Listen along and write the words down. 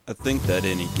I think that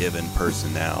any given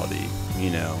personality,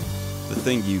 the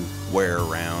thing you wear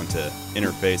around to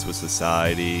interface with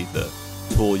society, the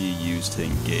tool you use to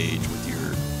engage with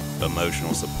your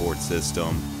emotional support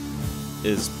system,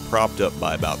 is propped up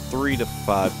by about 3 to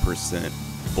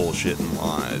 5% bullshit and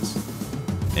lies.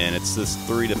 And it's this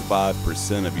 3 to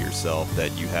 5% of yourself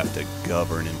that you have to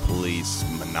govern and police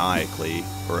maniacally,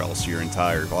 or else your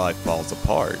entire life falls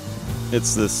apart.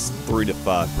 It's this 3 to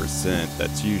 5%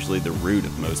 that's usually the root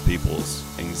of most people's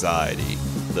anxiety.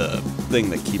 The thing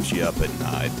that keeps you up at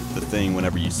night. The thing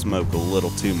whenever you smoke a little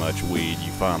too much weed,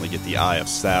 you finally get the Eye of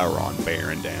Sauron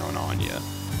bearing down on you.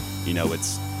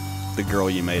 It's the girl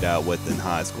you made out with in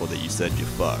high school that you said you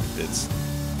fucked. It's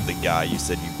the guy you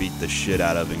said you beat the shit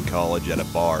out of in college at a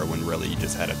bar when really you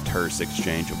just had a terse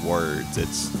exchange of words.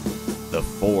 It's the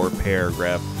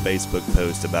 4-paragraph Facebook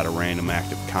post about a random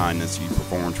act of kindness you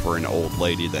performed for an old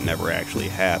lady that never actually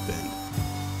happened.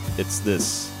 It's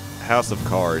this house of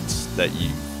cards that you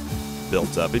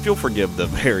built up. If you'll forgive the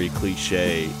very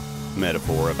cliche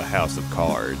metaphor of a house of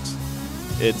cards,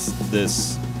 it's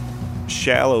this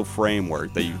shallow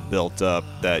framework that you've built up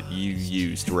that you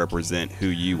use to represent who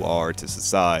you are to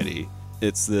society.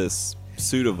 It's this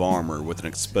suit of armor with an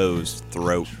exposed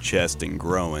throat, chest, and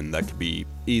groin that could be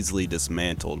easily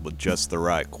dismantled with just the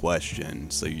right question,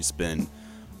 so you spend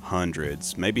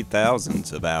hundreds, maybe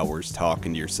thousands of hours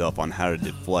talking to yourself on how to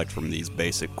deflect from these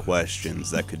basic questions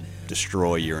that could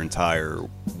destroy your entire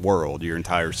world, your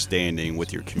entire standing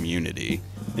with your community.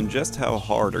 And just how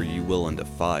hard are you willing to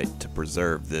fight to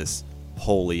preserve this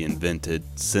wholly invented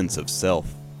sense of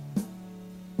self?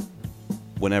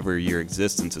 Whenever your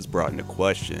existence is brought into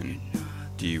question,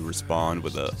 do you respond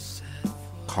with a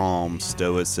calm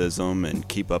stoicism and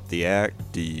keep up the act?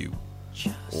 Do you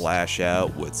lash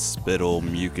out with spittle,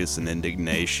 mucus, and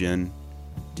indignation?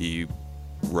 Do you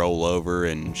roll over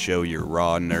and show your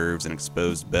raw nerves and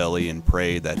exposed belly and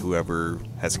pray that whoever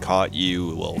has caught you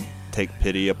will take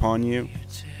pity upon you?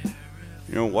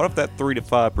 What if that 3 to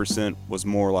 5% was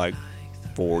more like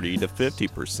 40 to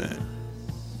 50%?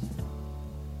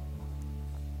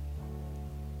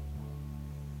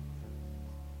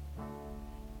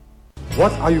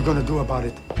 What are you gonna do about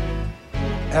it,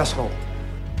 asshole?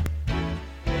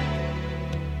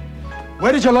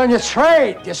 Where did you learn your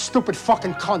trade, you stupid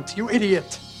fucking cunt, you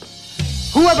idiot?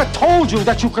 Whoever told you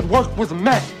that you could work with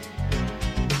men?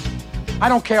 I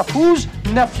don't care whose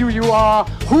nephew you are,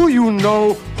 who you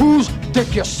know, whose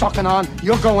dick you're sucking on,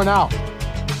 you're going out.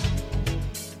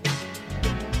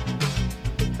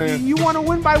 You want to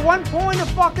win by 1 point or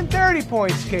fucking 30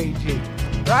 points, KG,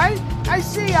 right? I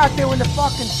see you out there when the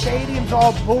fucking stadium's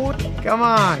all booed. Come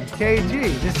on,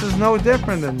 KG, this is no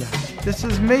different than that. This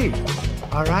is me,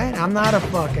 all right? I'm not a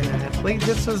fucking athlete.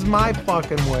 This is my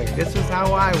fucking way. This is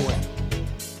how I win.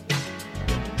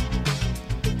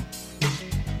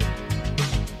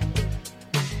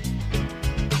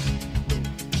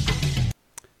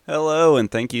 Hello, and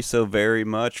thank you so very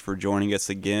much for joining us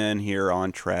again here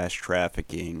on Trash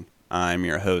Trafficking. I'm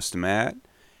your host, Matt,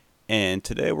 and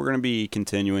today we're going to be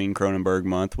continuing Cronenberg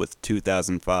Month with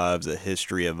 2005's A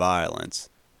History of Violence.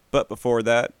 But before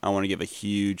that, I want to give a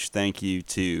huge thank you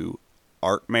to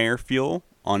Artmare Fuel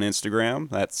on Instagram.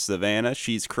 That's Savannah.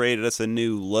 She's created us a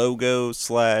new logo /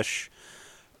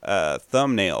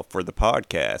 thumbnail for the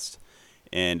podcast,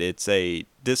 and it's a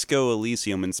Disco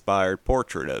Elysium inspired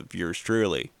portrait of yours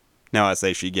truly. Now I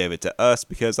say she gave it to us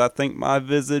because I think my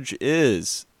visage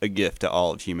is a gift to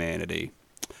all of humanity.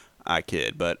 I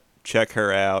kid, but check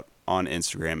her out on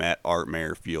Instagram at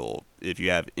ArtMareFuel. If you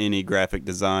have any graphic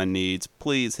design needs,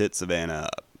 please hit Savannah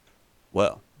up.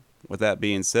 Well, with that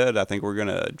being said, I think we're going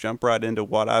to jump right into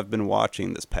what I've been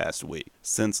watching this past week.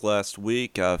 Since last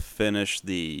week, I've finished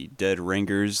the Dead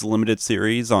Ringers limited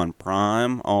series on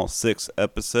Prime, all 6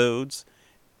 episodes,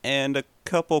 and a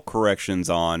couple corrections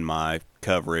on my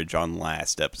coverage on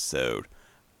last episode.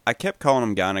 I kept calling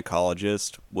them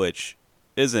gynecologist, which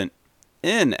isn't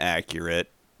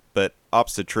inaccurate, but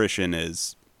obstetrician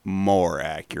is more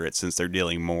accurate since they're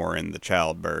dealing more in the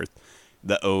childbirth.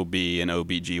 The OB and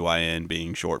OBGYN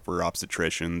being short for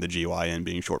obstetrician, the GYN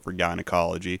being short for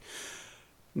gynecology.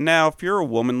 Now, if you're a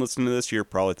woman listening to this, you're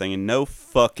probably thinking, no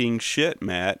fucking shit,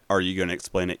 Matt. Are you going to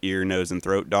explain an ear, nose, and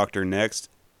throat doctor next?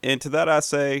 And to that I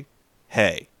say,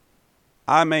 hey,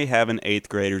 I may have an 8th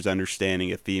grader's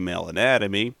understanding of female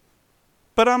anatomy,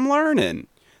 but I'm learning.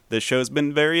 This show's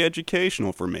been very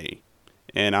educational for me.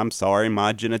 And I'm sorry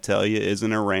my genitalia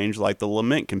isn't arranged like the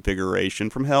lament configuration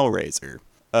from Hellraiser.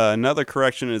 Another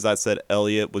correction is I said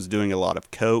Elliot was doing a lot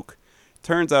of coke.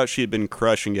 Turns out she had been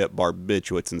crushing up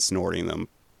barbiturates and snorting them.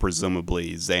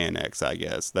 presumably Xanax, I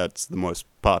guess. That's the most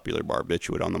popular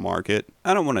barbiturate on the market.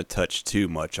 I don't want to touch too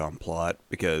much on plot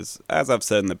because, as I've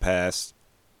said in the past,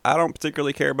 I don't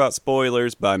particularly care about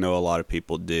spoilers, but I know a lot of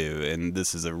people do, and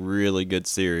this is a really good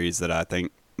series that I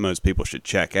think most people should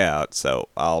check out, so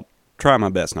I'll try my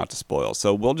best not to spoil.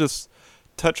 So we'll just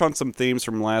touch on some themes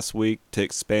from last week to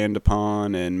expand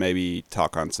upon and maybe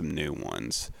talk on some new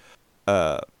ones.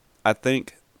 I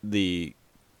think the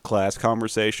class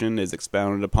conversation is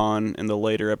expounded upon in the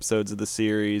later episodes of the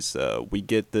series. We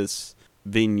get this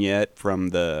vignette from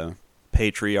the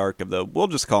patriarch of we'll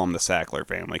just call him the Sackler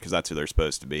family because that's who they're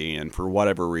supposed to be, and for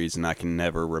whatever reason I can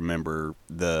never remember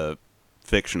the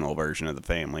fictional version of the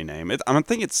family name. I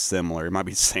think it's similar. It might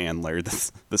be Sandler,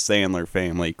 the Sandler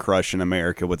family crushing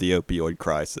America with the opioid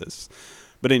crisis.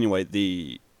 But anyway,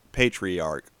 the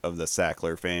patriarch of the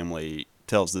Sackler family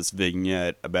tells this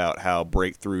vignette about how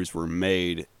breakthroughs were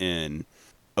made in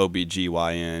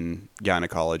OBGYN,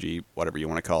 gynecology, whatever you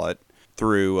want to call it,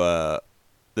 through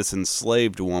this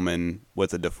enslaved woman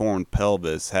with a deformed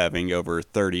pelvis having over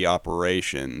 30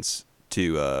 operations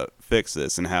to fix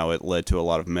this, and how it led to a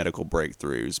lot of medical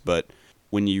breakthroughs. But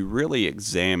when you really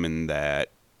examine that,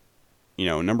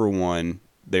 number one,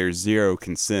 there's zero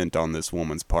consent on this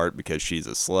woman's part because she's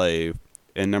a slave.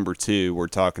 And number two, we're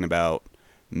talking about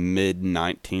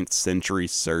mid-19th century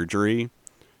surgery.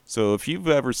 So if you've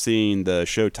ever seen the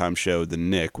Showtime show The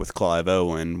Knick with Clive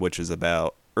Owen, which is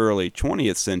about early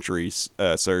 20th century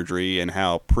surgery and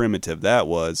how primitive that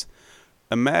was,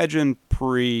 imagine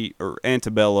pre or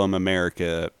antebellum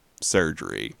America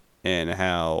surgery and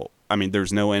how,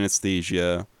 there's no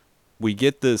anesthesia. We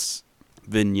get this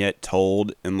vignette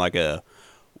told in like a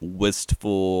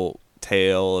wistful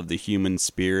tale of the human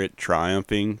spirit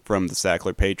triumphing from the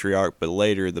Sackler patriarch, but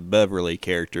later the Beverly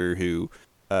character who,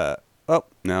 no,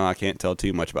 I can't tell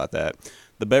too much about that.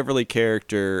 The Beverly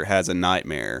character has a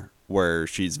nightmare where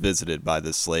she's visited by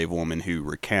this slave woman who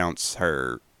recounts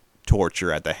her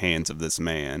torture at the hands of this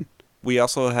man. We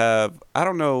also have, I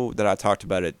don't know that I talked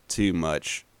about it too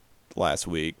much last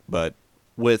week, but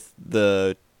with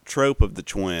the trope of the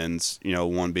twins,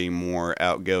 one being more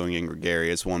outgoing and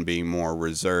gregarious, one being more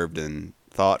reserved and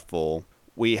thoughtful,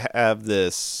 we have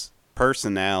this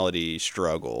personality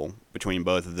struggle between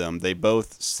both of them. They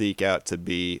both seek out to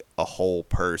be a whole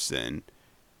person,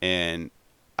 and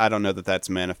I don't know that that's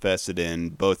manifested in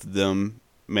both of them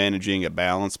managing a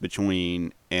balance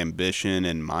between ambition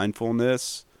and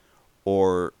mindfulness,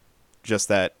 or just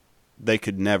that they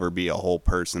could never be a whole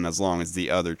person as long as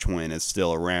the other twin is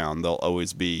still around. They'll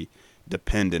always be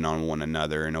dependent on one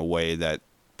another in a way that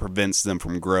prevents them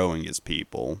from growing as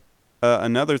people.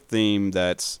 Another theme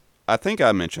that's, I think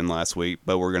I mentioned last week,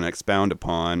 but we're going to expound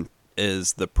upon,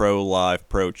 is the pro-life,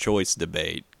 pro-choice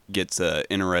debate gets an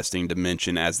interesting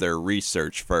dimension as their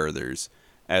research furthers,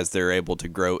 as they're able to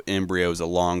grow embryos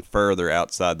along further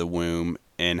outside the womb,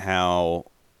 and how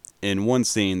in one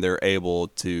scene they're able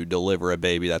to deliver a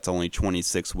baby that's only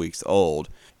 26 weeks old.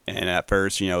 And at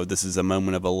first, this is a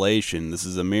moment of elation, this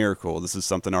is a miracle, this is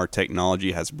something our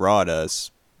technology has brought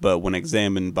us. But when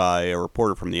examined by a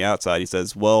reporter from the outside, he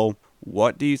says, well,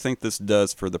 what do you think this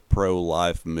does for the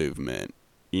pro-life movement?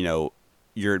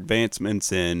 Your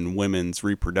advancements in women's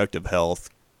reproductive health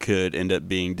could end up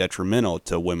being detrimental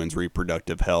to women's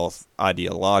reproductive health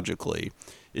ideologically.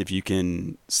 If you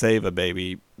can save a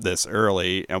baby this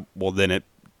early, well, then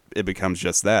it becomes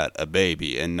just that, a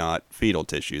baby, and not fetal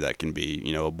tissue that can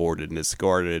be, aborted and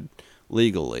discarded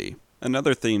legally.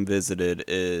 Another theme visited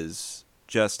is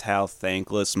just how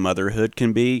thankless motherhood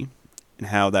can be, and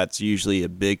how that's usually a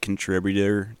big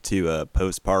contributor to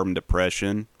postpartum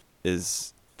depression,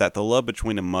 is that the love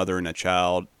between a mother and a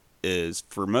child is,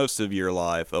 for most of your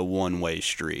life, a one-way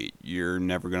street. You're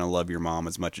never going to love your mom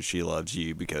as much as she loves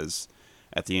you, because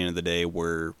at the end of the day,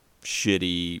 we're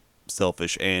shitty,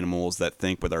 selfish animals that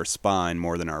think with our spine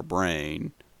more than our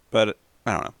brain. But,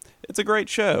 I don't know. It's a great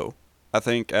show. I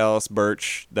think Alice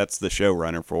Birch, that's the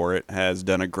showrunner for it, has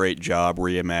done a great job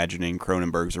reimagining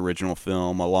Cronenberg's original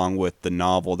film, along with the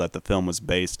novel that the film was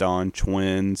based on,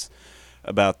 Twins,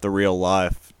 about the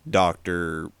real-life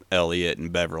Dr. Elliot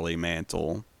and Beverly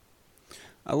Mantle.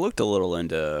 I looked a little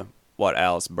into what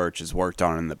Alice Birch has worked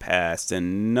on in the past,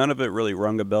 and none of it really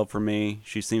rung a bell for me.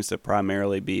 She seems to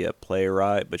primarily be a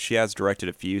playwright, but she has directed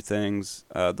a few things.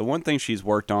 The one thing she's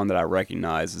worked on that I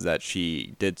recognize is that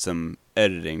she did some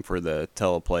editing for the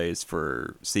teleplays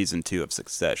for Season 2 of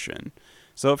Succession.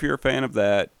 So if you're a fan of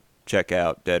that, check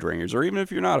out Dead Ringers, or even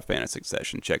if you're not a fan of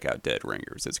Succession, check out Dead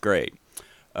Ringers. It's great.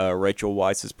 Rachel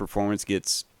Weisz's performance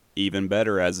gets even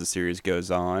better as the series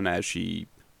goes on, as she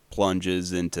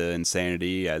plunges into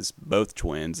insanity as both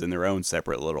twins in their own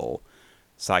separate little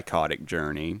psychotic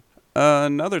journey.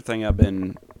 Another thing I've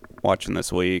been watching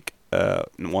this week,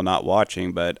 well, not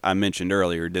watching, but I mentioned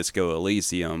earlier Disco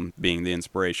Elysium being the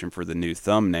inspiration for the new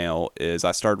thumbnail, is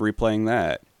I started replaying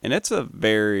that. And it's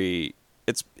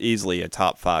easily a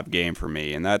top 5 game for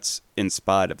me, and that's in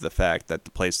spite of the fact that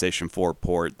the PlayStation 4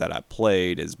 port that I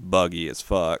played is buggy as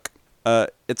fuck.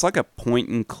 It's like a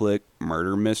point-and-click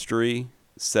murder mystery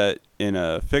set in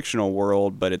a fictional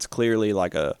world, but it's clearly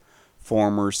like a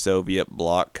former Soviet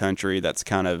bloc country that's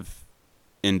kind of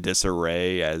in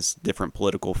disarray as different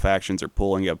political factions are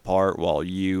pulling apart while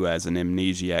you, as an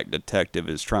amnesiac detective,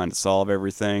 is trying to solve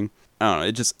everything. I don't know,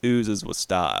 it just oozes with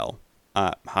style.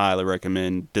 I highly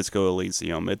recommend Disco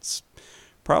Elysium. It's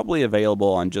probably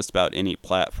available on just about any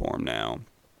platform now.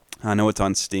 I know it's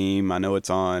on Steam, I know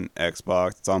it's on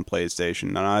Xbox, it's on PlayStation,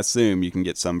 and I assume you can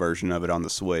get some version of it on the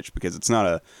Switch because it's not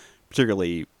a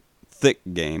particularly thick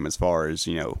game as far as,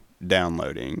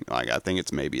 downloading. Like, I think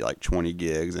it's maybe like 20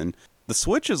 gigs, and the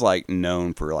Switch is like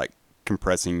known for like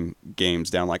compressing games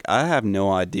down. Like, I have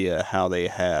no idea how they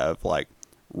have like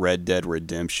Red Dead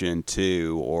Redemption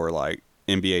 2 or like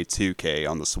NBA 2K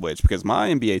on the Switch, because my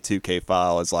NBA 2K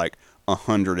file is like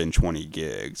 120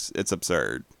 gigs. It's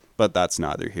absurd. But that's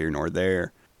neither here nor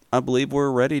there. I believe we're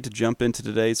ready to jump into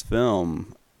today's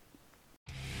film.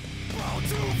 Bound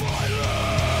to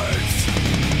violence,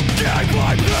 gag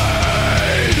my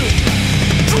pain,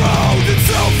 drowned in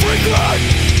self-regret.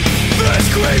 This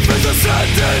grief is a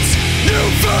sentence you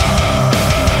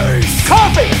face.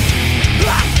 Coffee!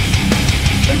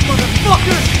 Hey,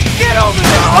 motherfucker! Get over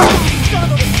there!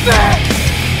 Son of a bitch!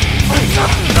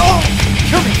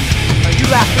 Kill me! Are you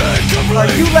laughing? Are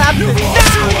you laughing? Now,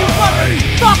 you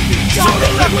motherfucking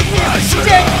Suddenly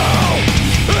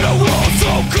in a world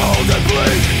so cold and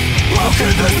bleak, how can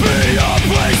this be a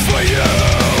place for you?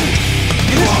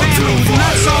 In this family, we do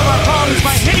not solve our problems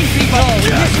by hitting people.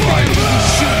 In this family, we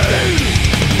shoot them.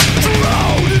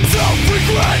 Drowned in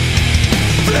self-regret,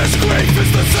 this grief is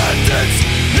the sentence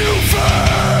you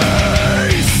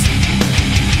face.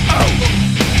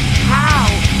 How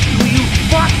do you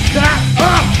fuck that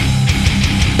up?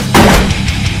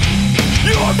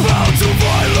 You're bound to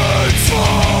violence.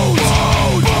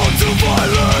 Bound to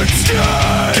violence.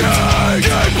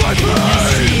 Gag my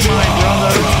pain. My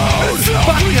brother,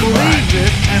 fucking leave this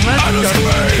and let's just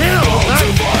kill that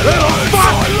little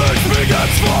fuck! Violence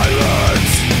begets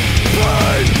violence.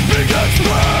 Pain begets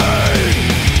pain.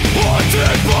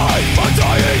 Haunted by a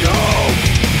dying hope,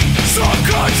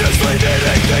 subconsciously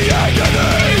needing the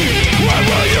agony. When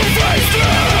will you face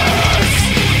this?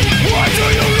 Why do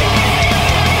you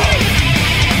run?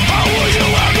 How will you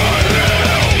ever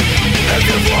heal if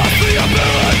you've lost the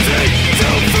ability to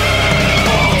feel?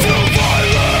 To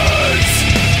violence,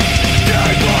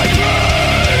 gag my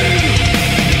pain,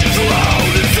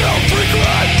 drowned in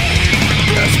self-regret.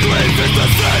 This grief is the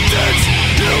sentence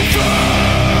you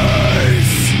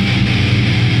face.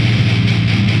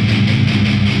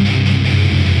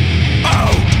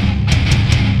 Oh!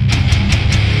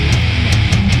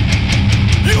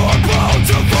 You're bound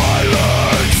to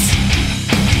violence.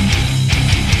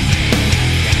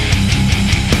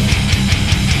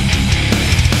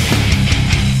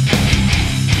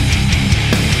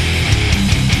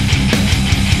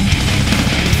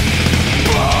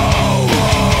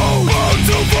 Bound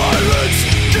to violence.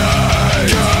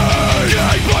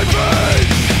 Gag my pain.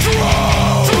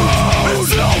 Drowned in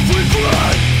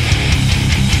self-regret.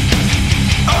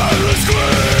 Endless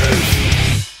grief.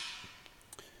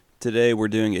 Today we're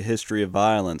doing A History of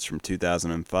Violence from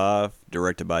 2005,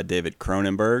 directed by David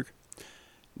Cronenberg.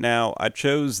 Now, I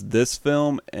chose this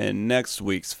film and next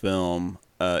week's film,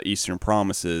 Eastern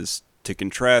Promises, to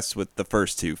contrast with the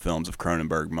first 2 films of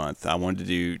Cronenberg month. I wanted to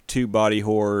do 2 body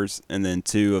horrors and then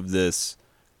 2 of this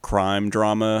crime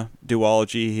drama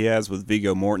duology he has with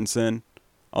Viggo Mortensen.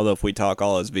 Although if we talk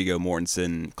all his Viggo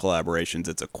Mortensen collaborations,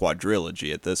 it's a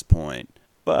quadrilogy at this point.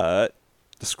 But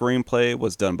the screenplay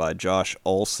was done by Josh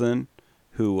Olson,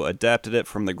 who adapted it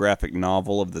from the graphic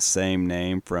novel of the same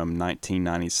name from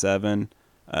 1997.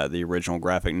 The original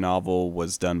graphic novel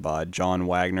was done by John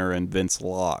Wagner and Vince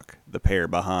Locke, the pair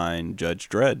behind Judge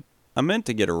Dredd. I meant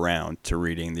to get around to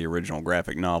reading the original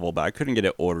graphic novel, but I couldn't get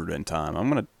it ordered in time. I'm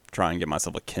going to try and get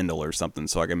myself a Kindle or something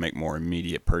so I can make more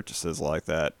immediate purchases like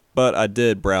that. But I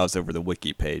did browse over the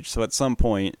wiki page, so at some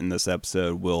point in this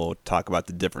episode we'll talk about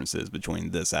the differences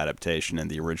between this adaptation and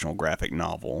the original graphic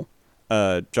novel.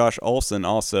 Josh Olson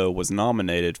also was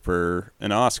nominated for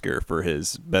an Oscar for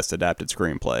his Best Adapted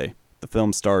Screenplay. The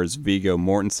film stars Viggo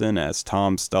Mortensen as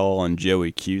Tom Stahl and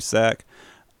Joey Cusack.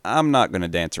 I'm not going to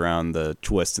dance around the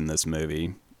twist in this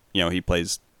movie. You know, he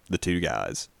plays the two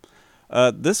guys.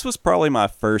 This was probably my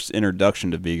first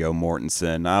introduction to Viggo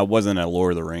Mortensen. I wasn't a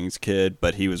Lord of the Rings kid,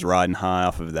 but he was riding high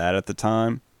off of that at the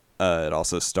time. It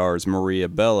also stars Maria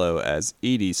Bello as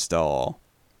Edie Stahl.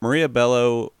 Maria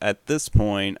Bello, at this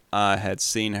point, I had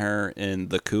seen her in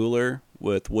The Cooler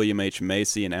with William H.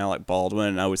 Macy and Alec Baldwin,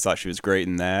 and I always thought she was great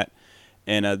in that.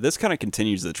 And this kind of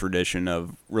continues the tradition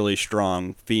of really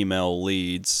strong female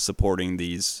leads supporting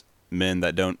these men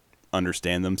that don't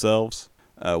understand themselves.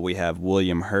 We have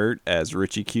William Hurt as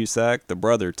Richie Cusack, the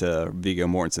brother to Viggo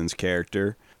Mortensen's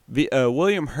character.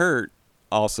 William Hurt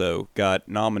also got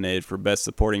nominated for Best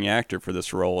Supporting Actor for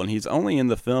this role, and he's only in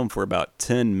the film for about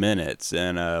 10 minutes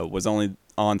and was only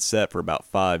on set for about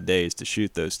 5 days to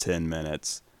shoot those 10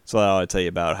 minutes. So that ought to tell you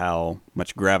about how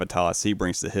much gravitas he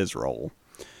brings to his role.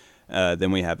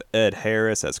 Then we have Ed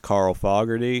Harris as Carl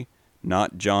Fogarty,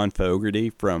 not John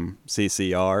Fogerty from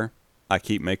CCR. I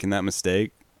keep making that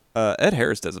mistake. Ed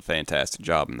Harris does a fantastic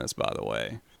job in this, by the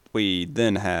way. We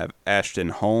then have Ashton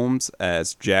Holmes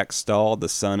as Jack Stahl, the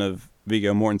son of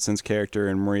Viggo Mortensen's character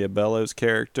and Maria Bello's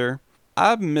character.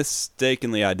 I've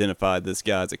mistakenly identified this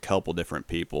guy as a couple different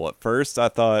people. At first, I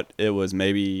thought it was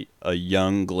maybe a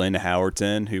young Glenn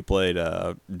Howerton who played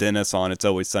Dennis on It's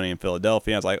Always Sunny in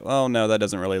Philadelphia. I was like, oh no, that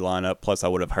doesn't really line up. Plus, I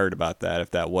would have heard about that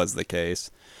if that was the case.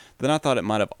 Then I thought it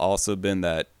might have also been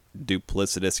that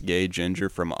duplicitous gay ginger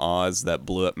from Oz that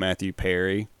blew up Matthew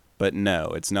Perry. But no,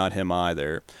 it's not him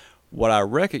either. What I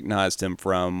recognized him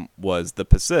from was The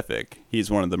Pacific. He's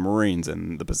one of the Marines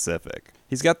in The Pacific.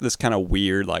 He's got this kind of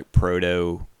weird, like,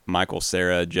 proto Michael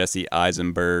Cera, Jesse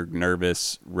Eisenberg,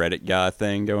 nervous Reddit guy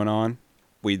thing going on.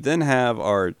 We then have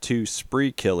our two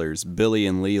spree killers, Billy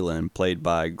and Leland, played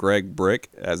by Greg Brick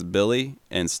as Billy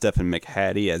and Stephen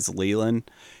McHattie as Leland.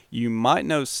 You might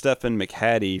know Stephen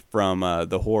McHattie from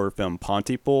the horror film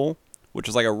Pontypool, which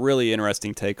is like a really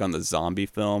interesting take on the zombie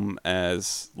film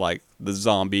as like the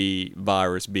zombie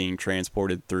virus being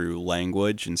transported through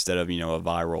language instead of, you know, a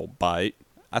viral bite.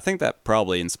 I think that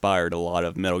probably inspired a lot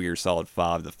of Metal Gear Solid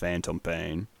 5, The Phantom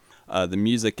Pain. The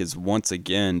music is once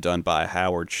again done by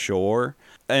Howard Shore.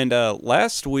 And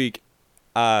last week,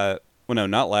 well, no,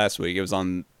 not last week. It was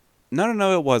on,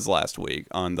 no, it was last week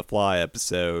on the Fly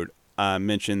episode. I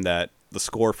mentioned that the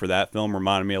score for that film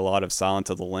reminded me a lot of Silence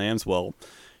of the Lambs. Well,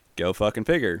 go fucking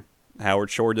figure. Howard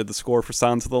Shore did the score for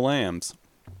Silence of the Lambs.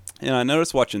 And I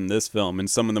noticed watching this film in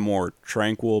some of the more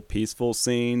tranquil, peaceful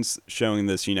scenes showing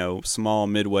this, you know, small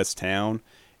Midwest town,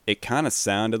 it kind of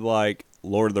sounded like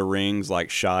Lord of the Rings,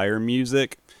 like Shire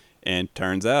music. And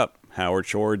turns out Howard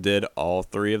Shore did all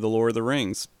three of the Lord of the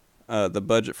Rings. The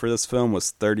budget for this film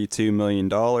was $32 million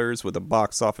with a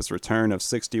box office return of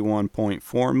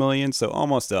 $61.4 million, so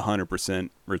almost a 100%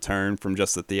 return from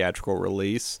just the theatrical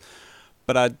release.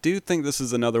 But I do think this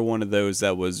is another one of those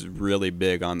that was really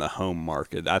big on the home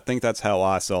market. I think that's how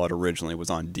I saw it originally, was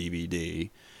on DVD.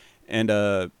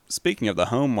 And speaking of the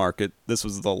home market, this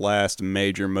was the last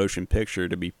major motion picture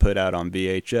to be put out on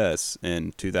VHS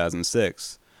in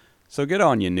 2006. So good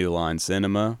on you, New Line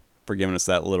Cinema, for giving us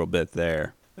that little bit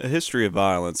there. A History of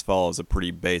Violence follows a pretty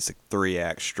basic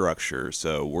 3-act structure,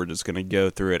 so we're just going to go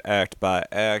through it act by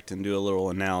act and do a little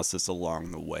analysis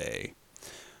along the way.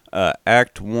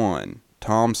 Act 1,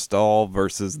 Tom Stahl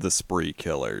versus the Spree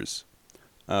Killers.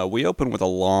 We open with a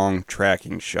long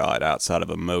tracking shot outside of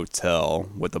a motel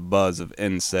with a buzz of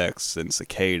insects and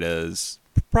cicadas,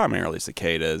 primarily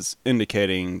cicadas,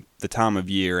 indicating the time of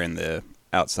year and the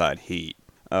outside heat.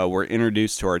 We're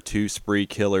introduced to our two spree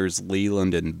killers,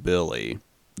 Leland and Billy.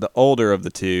 The older of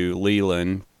the two,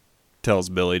 Leland, tells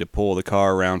Billy to pull the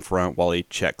car around front while he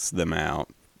checks them out.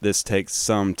 This takes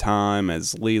some time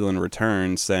as Leland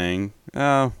returns saying,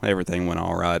 "Oh, everything went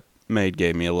alright. Maid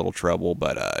gave me a little trouble,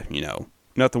 but, you know,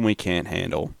 nothing we can't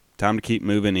handle. Time to keep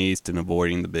moving east and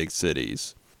avoiding the big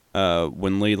cities."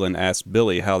 When Leland asks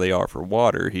Billy how they are for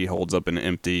water, he holds up an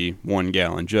empty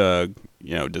 1-gallon jug.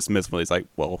 You know, dismissively, he's like,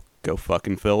 "Well, go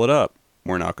fucking fill it up.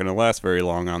 We're not going to last very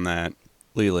long on that."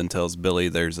 Leland tells Billy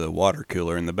there's a water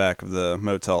cooler in the back of the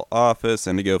motel office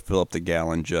and to go fill up the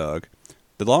gallon jug.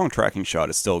 The long tracking shot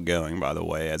is still going, by the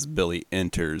way, as Billy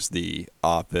enters the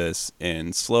office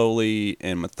and slowly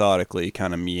and methodically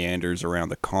kind of meanders around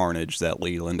the carnage that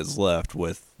Leland has left,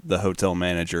 with the hotel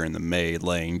manager and the maid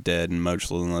laying dead and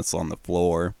motionless on the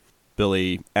floor.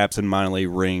 Billy absentmindedly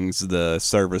rings the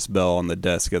service bell on the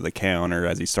desk of the counter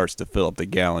as he starts to fill up the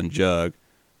gallon jug.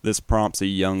 This prompts a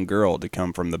young girl to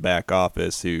come from the back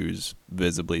office who's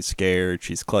visibly scared.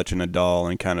 She's clutching a doll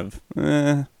and kind of,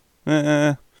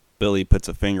 Billy puts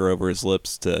a finger over his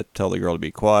lips to tell the girl to be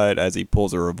quiet as he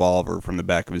pulls a revolver from the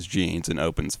back of his jeans and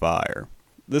opens fire.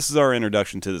 This is our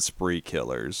introduction to the spree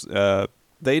killers.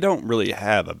 They don't really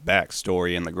have a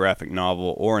backstory in the graphic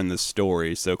novel or in this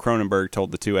story, so Cronenberg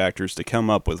told the two actors to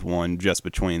come up with one just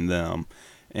between them.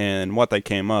 And what they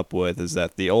came up with is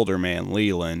that the older man,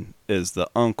 Leland, is the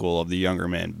uncle of the younger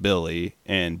man, Billy,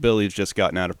 and Billy's just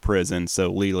gotten out of prison,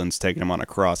 so Leland's taking him on a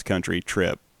cross-country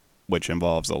trip, which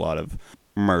involves a lot of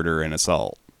murder and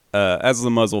assault. As the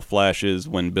muzzle flashes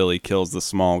when Billy kills the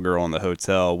small girl in the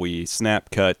hotel, we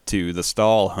snap cut to the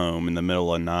Stahl home in the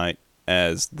middle of the night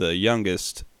as the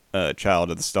youngest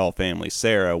child of the Stahl family,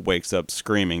 Sarah, wakes up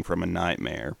screaming from a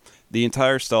nightmare. The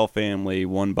entire Stahl family,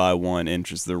 one by one,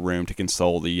 enters the room to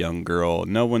console the young girl.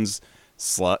 No one's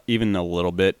even a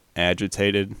little bit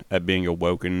agitated at being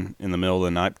awoken in the middle of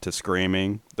the night to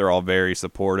screaming. They're all very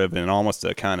supportive in almost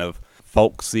a kind of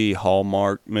folksy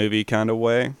Hallmark movie kind of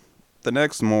way. The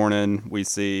next morning, we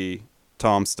see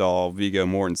Tom Stahl, Viggo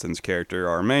Mortensen's character,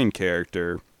 our main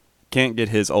character, can't get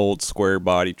his old square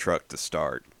body truck to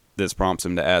start. This prompts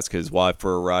him to ask his wife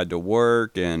for a ride to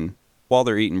work, and while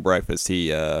they're eating breakfast, he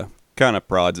kind of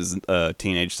prods his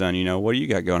teenage son, what do you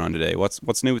got going on today?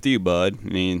 What's new with you, bud?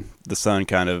 The son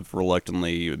kind of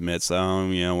reluctantly admits,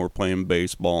 we're playing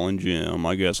baseball in gym.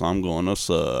 I guess I'm going to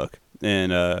suck.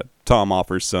 And Tom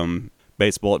offers some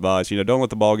baseball advice, don't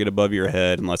let the ball get above your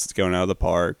head unless it's going out of the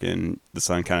park, and the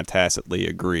son kind of tacitly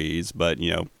agrees, but,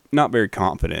 not very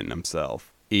confident in himself.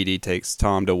 Edie takes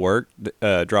Tom to work,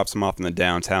 drops him off in the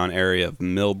downtown area of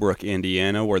Millbrook,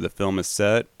 Indiana, where the film is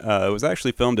set. It was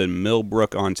actually filmed in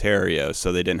Millbrook, Ontario,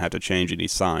 so they didn't have to change any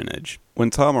signage.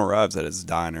 When Tom arrives at his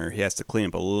diner, he has to clean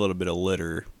up a little bit of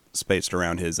litter spaced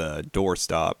around his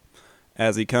doorstop.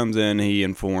 As he comes in, he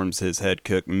informs his head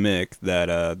cook, Mick,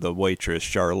 that the waitress,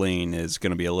 Charlene, is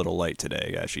going to be a little late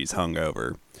today as she's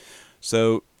hungover.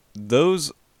 So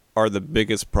those are the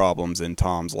biggest problems in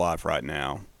Tom's life right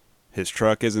now. His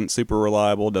truck isn't super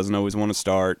reliable, doesn't always want to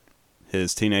start.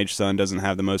 His teenage son doesn't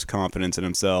have the most confidence in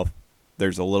himself.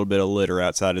 There's a little bit of litter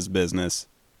outside his business,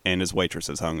 and his waitress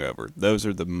is hungover. Those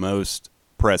are the most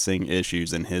pressing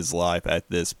issues in his life at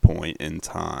this point in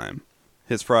time.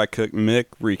 His fry cook Mick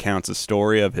recounts a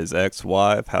story of his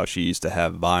ex-wife, how she used to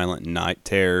have violent night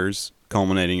terrors,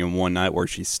 culminating in one night where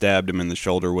she stabbed him in the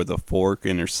shoulder with a fork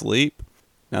in her sleep.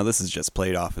 Now this is just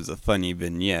played off as a funny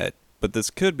vignette, but this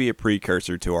could be a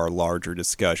precursor to our larger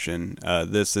discussion,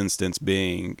 this instance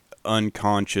being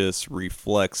unconscious,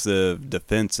 reflexive,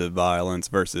 defensive violence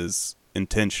versus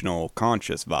intentional,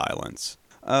 conscious violence.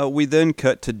 We then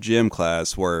cut to gym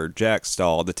class where Jack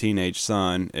Stahl, the teenage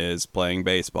son, is playing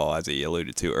baseball, as he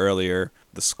alluded to earlier.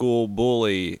 The school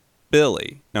bully,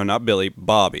 Bobby.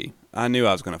 I knew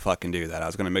I was going to fucking do that. I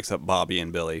was going to mix up Bobby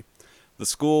and Billy. The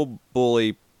school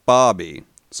bully Bobby.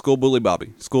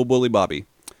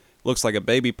 Looks like a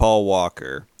baby Paul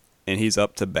Walker, and he's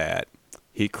up to bat.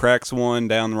 He cracks one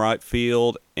down the right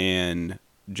field, and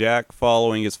Jack,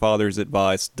 following his father's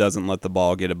advice, doesn't let the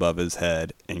ball get above his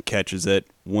head and catches it,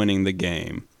 winning the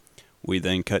game. We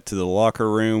then cut to the locker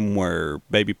room where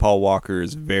baby Paul Walker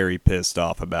is very pissed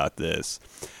off about this.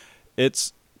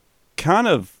 It's kind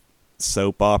of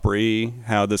soap opera-y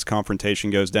how this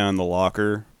confrontation goes down in the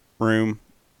locker room,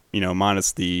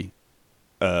 minus the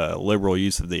liberal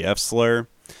use of the F-slur.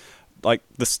 Like,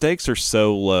 the stakes are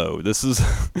so low. This is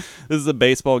a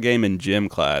baseball game in gym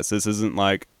class. This isn't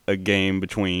like a game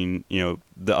between,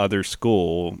 the other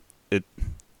school. I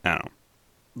don't know.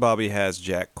 Bobby has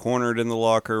Jack cornered in the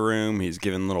locker room. He's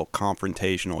giving little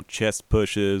confrontational chest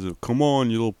pushes of, come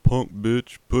on, you little punk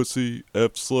bitch, pussy,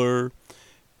 F-slur.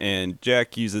 And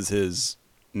Jack uses his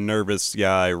nervous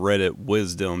guy Reddit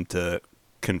wisdom to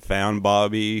confound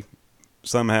Bobby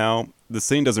somehow. The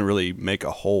scene doesn't really make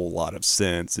a whole lot of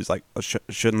sense. He's like,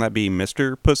 shouldn't that be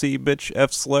Mr. Pussy Bitch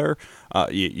F-slur?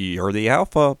 You're the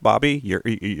alpha, Bobby.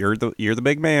 You're the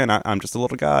big man. I'm just a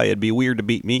little guy. It'd be weird to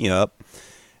beat me up.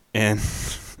 And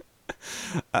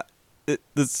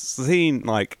the scene,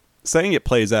 like, saying it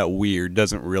plays out weird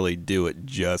doesn't really do it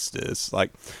justice.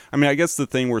 Like, I guess the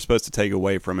thing we're supposed to take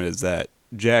away from it is that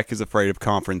Jack is afraid of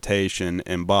confrontation,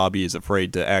 and Bobby is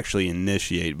afraid to actually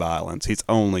initiate violence. He's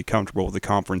only comfortable with the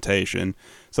confrontation,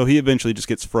 so he eventually just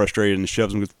gets frustrated and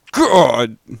shoves him with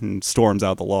God and storms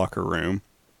out the locker room.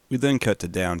 We then cut to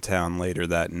downtown later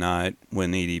that night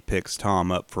when Edie picks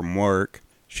Tom up from work.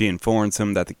 She informs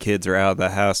him that the kids are out of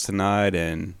the house tonight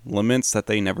and laments that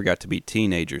they never got to be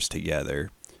teenagers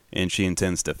together, and she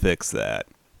intends to fix that.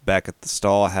 Back at the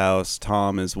Stahl house,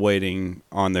 Tom is waiting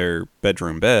on their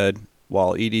bedroom bed,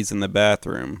 while Edie's in the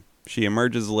bathroom. She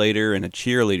emerges later in a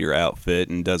cheerleader outfit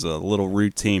and does a little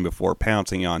routine before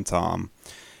pouncing on Tom.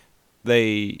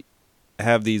 They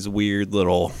have these weird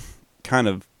little kind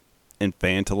of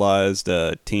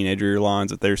infantilized teenager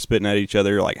lines that they're spitting at each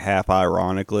other, like half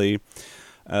ironically.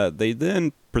 They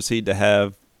then proceed to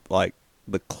have like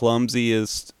the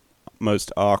clumsiest,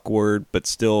 most awkward, but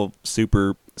still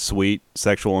super sweet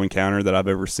sexual encounter that I've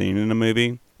ever seen in a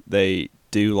movie. They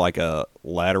do like a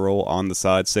lateral on the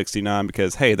side 69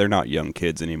 because, hey, they're not young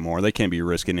kids anymore. They can't be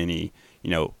risking any,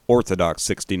 orthodox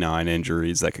 69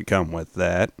 injuries that could come with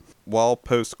that. While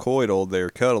post-coital, they're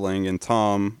cuddling, and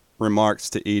Tom remarks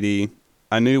to Edie,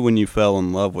 "I knew when you fell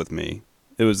in love with me.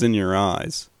 It was in your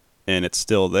eyes, and it's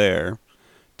still there."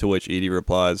 To which Edie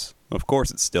replies, "Of course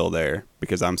it's still there,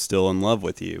 because I'm still in love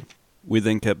with you." We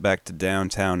then cut back to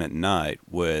downtown at night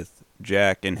with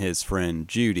Jack and his friend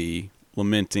Judy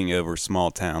lamenting over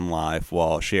small-town life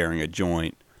while sharing a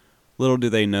joint. Little do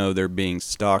they know they're being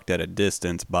stalked at a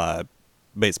distance by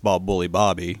baseball bully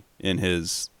Bobby in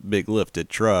his big lifted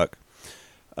truck.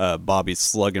 Bobby's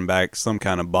slugging back some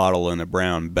kind of bottle in a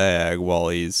brown bag while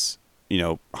he's,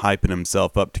 hyping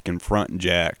himself up to confront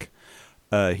Jack.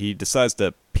 He decides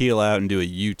to peel out and do a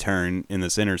U-turn in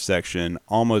this intersection,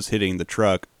 almost hitting the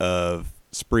truck of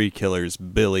spree killers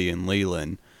Billy and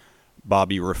Leland.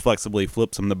 Bobby reflexively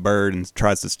flips him the bird and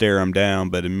tries to stare him down,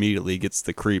 but immediately gets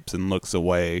the creeps and looks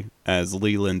away as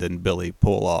Leland and Billy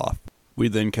pull off. We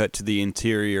then cut to the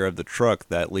interior of the truck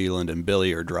that Leland and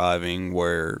Billy are driving,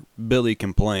 where Billy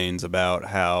complains about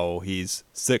how he's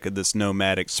sick of this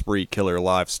nomadic spree killer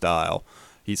lifestyle.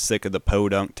 He's sick of the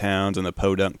podunk towns and the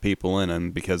podunk people in them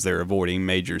because they're avoiding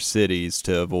major cities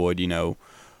to avoid,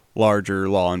 larger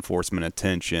law enforcement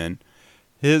attention.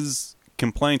 His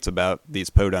complaints about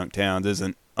these podunk towns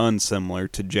isn't unsimilar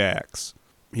to Jack's.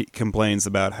 He complains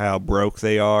about how broke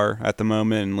they are at the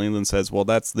moment, and Leland says, well,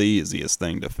 that's the easiest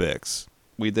thing to fix.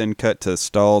 We then cut to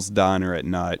Stahl's diner at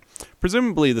night.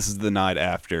 Presumably this is the night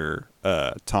after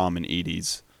Tom and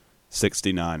Edie's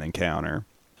 69 encounter.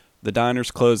 The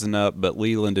diner's closing up, but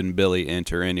Leland and Billy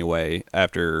enter anyway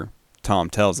after Tom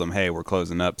tells them, hey, we're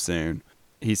closing up soon.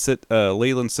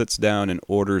 Leland sits down and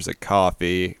orders a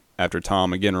coffee after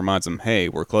Tom again reminds him, hey,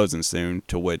 we're closing soon,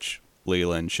 to which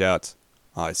Leland shouts,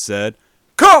 I said,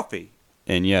 coffee!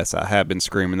 And yes, I have been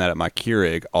screaming that at my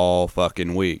Keurig all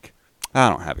fucking week. I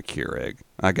don't have a Keurig.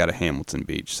 I got a Hamilton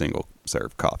Beach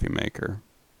single-serve coffee maker.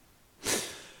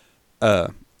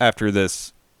 After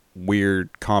this weird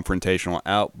confrontational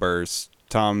outburst,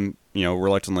 Tom,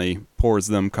 reluctantly pours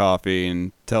them coffee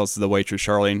and tells the waitress,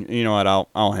 Charlene, you know what,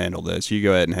 I'll handle this. You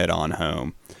go ahead and head on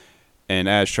home. And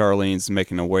as Charlene's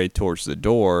making her way towards the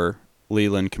door,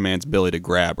 Leland commands Billy to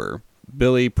grab her.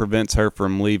 Billy prevents her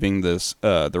from leaving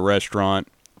the restaurant,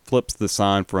 flips the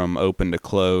sign from open to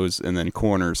close, and then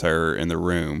corners her in the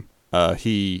room.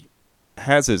 He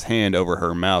has his hand over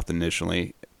her mouth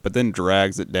initially, but then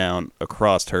drags it down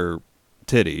across her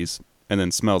titties, and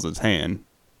then smells his hand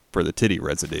for the titty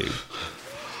residue.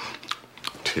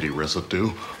 Titty residue?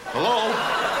 Hello?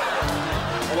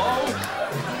 Hello?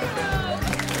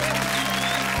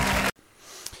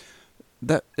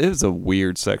 That is a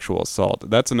weird sexual assault.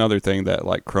 That's another thing that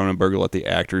Cronenberg let the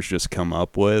actors just come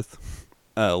up with.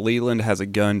 Leland has a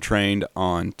gun trained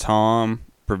on Tom,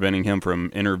 preventing him from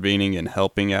intervening and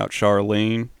helping out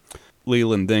Charlene.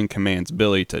 Leland then commands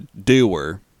Billy to do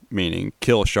her, meaning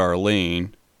kill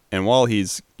Charlene. And while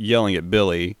he's yelling at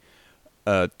Billy,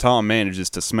 Tom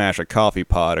manages to smash a coffee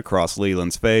pot across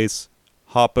Leland's face,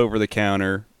 hop over the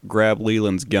counter, grab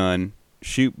Leland's gun,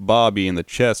 shoot Bobby in the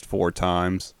chest 4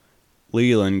 times.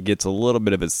 Leland gets a little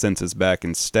bit of his senses back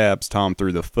and stabs Tom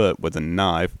through the foot with a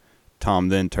knife. Tom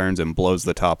then turns and blows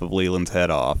the top of Leland's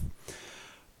head off.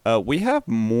 We have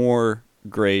more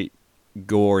great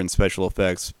gore and special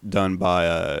effects done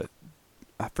by,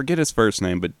 I forget his first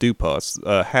name, but Dupas,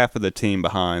 half of the team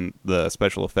behind the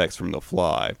special effects from The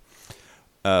Fly.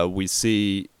 We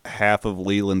see half of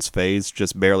Leland's face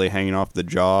just barely hanging off the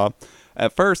jaw.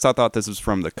 At first, I thought this was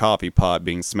from the coffee pot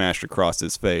being smashed across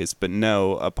his face, but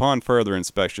no, upon further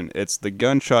inspection, it's the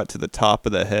gunshot to the top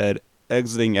of the head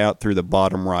exiting out through the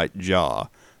bottom right jaw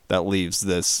that leaves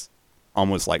this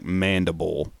almost like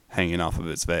mandible hanging off of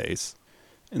his face.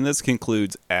 And this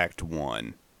concludes Act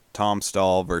 1, Tom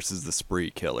Stahl versus the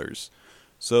Spree Killers.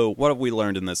 So what have we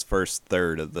learned in this first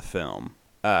third of the film?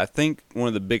 I think one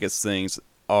of the biggest things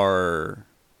are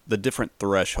the different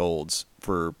thresholds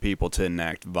for people to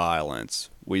enact violence.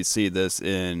 We see this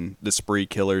in the spree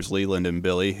killers, Leland and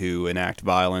Billy, who enact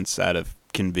violence out of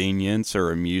convenience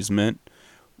or amusement.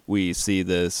 We see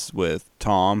this with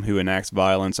Tom, who enacts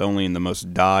violence only in the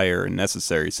most dire and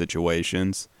necessary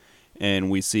situations. and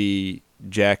we see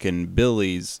Jack and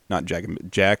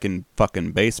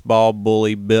fucking baseball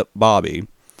bully Bobby.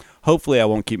 Hopefully I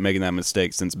won't keep making that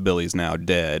mistake since Billy's now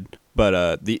dead.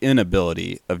 But the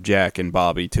inability of Jack and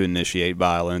Bobby to initiate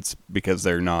violence because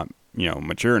they're not,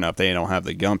 mature enough. They don't have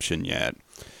the gumption yet.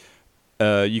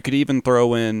 You could even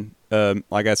throw in,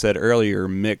 like I said earlier,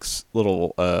 Mick's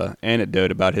little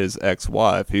anecdote about his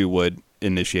ex-wife who would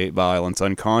initiate violence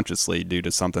unconsciously due to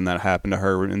something that happened to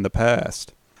her in the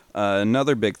past.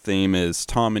 Another big theme is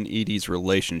Tom and Edie's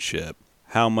relationship.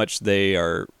 How much they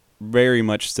are very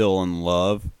much still in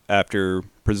love after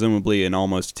presumably an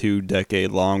almost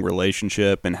 2-decade-long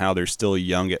relationship, and how they're still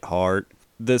young at heart.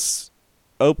 This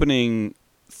opening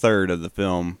third of the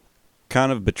film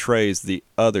kind of betrays the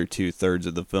other 2/3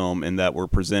 of the film in that we're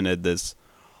presented this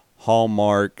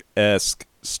Hallmark-esque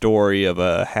story of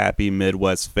a happy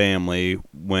Midwest family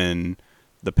when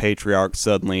the patriarch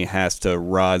suddenly has to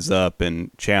rise up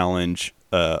and challenge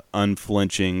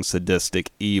unflinching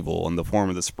sadistic evil in the form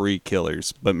of the spree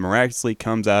killers, but miraculously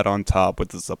comes out on top with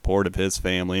the support of his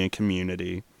family and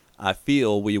community. I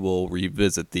feel we will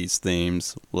revisit these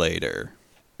themes later.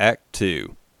 Act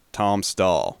 2. Tom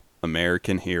Stahl,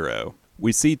 American Hero.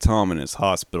 We see Tom in his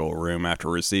hospital room after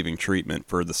receiving treatment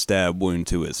for the stab wound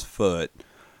to his foot.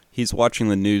 He's watching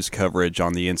the news coverage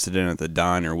on the incident at the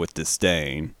diner with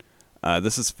disdain.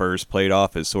 This is first played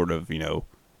off as sort of,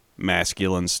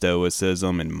 masculine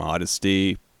stoicism and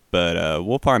modesty, but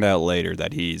we'll find out later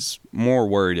that he's more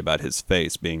worried about his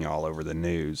face being all over the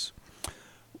news.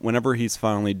 Whenever he's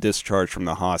finally discharged from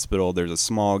the hospital, there's a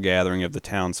small gathering of the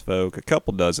townsfolk, a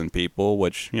couple dozen people,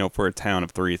 which, for a town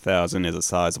of 3,000 is a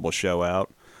sizable show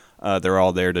out. They're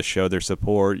all there to show their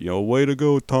support. Way to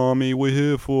go, Tommy, we're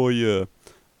here for you.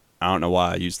 I don't know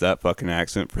why I used that fucking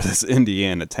accent for this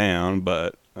Indiana town,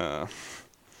 but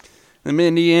them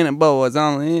Indiana boys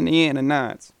on the Indiana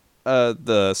nights.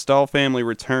 The Stahl family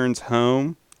returns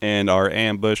home and are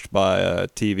ambushed by a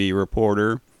TV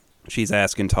reporter. She's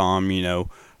asking Tom,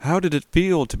 how did it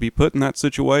feel to be put in that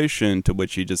situation? To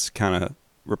which he just kind of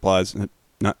replies,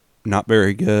 not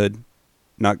very good.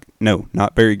 Not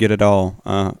very good at all.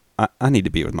 I need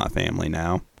to be with my family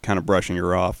now. Kind of brushing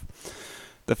her off.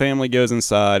 The family goes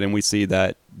inside, and we see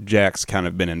that Jack's kind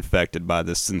of been infected by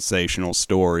this sensational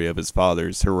story of his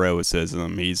father's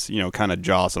heroicism. He's, kind of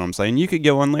jostling him, saying, "You could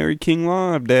go on Larry King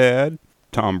Live, Dad."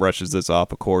 Tom brushes this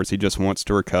off, of course. He just wants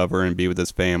to recover and be with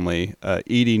his family.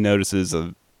 Edie notices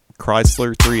a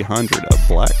Chrysler 300, a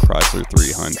black Chrysler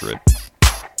 300.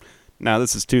 Now,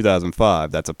 this is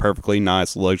 2005. That's a perfectly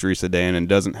nice luxury sedan and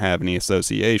doesn't have any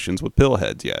associations with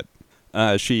pillheads yet.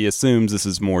 She assumes this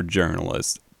is more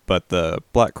journalist, but the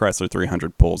black Chrysler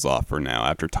 300 pulls off for now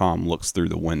after Tom looks through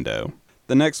the window.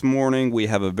 The next morning, we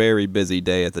have a very busy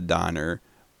day at the diner.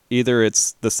 Either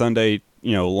it's the Sunday,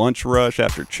 lunch rush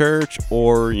after church,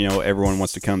 or, everyone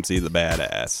wants to come see the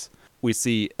badass. We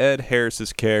see Ed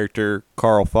Harris's character,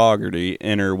 Carl Fogarty,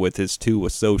 enter with his 2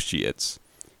 associates.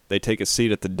 They take a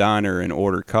seat at the diner and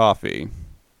order coffee.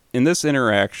 In this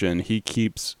interaction, he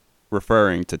keeps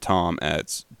referring to Tom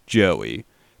as Joey.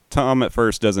 Tom at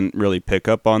first doesn't really pick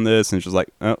up on this and just like,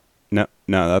 "Oh,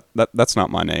 no, that's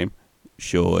not my name."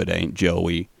 "Sure it ain't,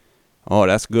 Joey." "Oh,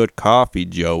 that's good coffee,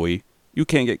 Joey. You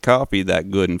can't get coffee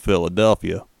that good in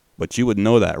Philadelphia, but you would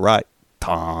know that, right,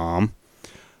 Tom?"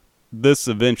 This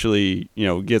eventually,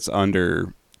 gets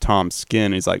under Tom's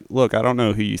skin. He's like, "Look, I don't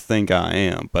know who you think I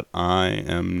am, but I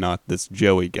am not this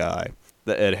Joey guy."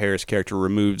 The Ed Harris character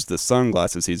removes the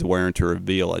sunglasses he's wearing to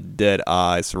reveal a dead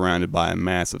eye surrounded by a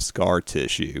massive scar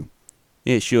tissue.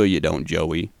 "Yeah, sure you don't,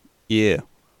 Joey." "Yeah.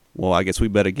 Well, I guess we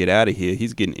better get out of here.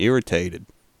 He's getting irritated.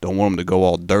 Don't want him to go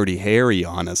all dirty Harry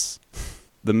on us."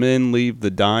 The men leave the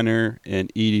diner,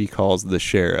 and Edie calls the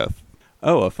sheriff.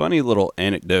 Oh, a funny little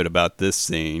anecdote about this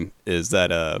scene is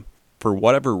that, for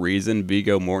whatever reason,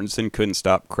 Viggo Mortensen couldn't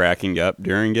stop cracking up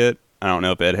during it. I don't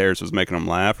know if Ed Harris was making him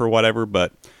laugh or whatever,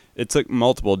 but it took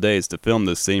multiple days to film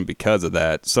this scene because of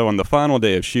that. So on the final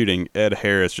day of shooting, Ed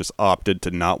Harris just opted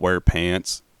to not wear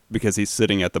pants because he's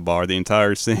sitting at the bar the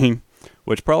entire scene,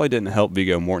 which probably didn't help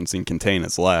Viggo Mortensen contain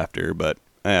his laughter, but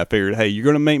I figured, hey, you're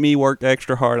going to make me work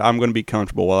extra hard. I'm going to be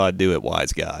comfortable while I do it,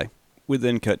 wise guy. We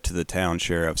then cut to the town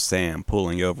sheriff, Sam,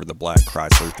 pulling over the black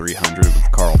Chrysler 300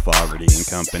 with Carl Fogarty and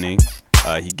company.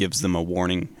 He gives them a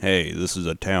warning. "Hey, this is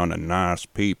a town of nice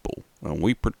people, and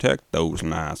we protect those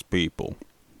nice people.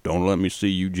 Don't let me see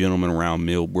you gentlemen around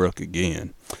Millbrook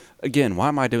again." Again, why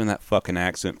am I doing that fucking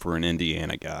accent for an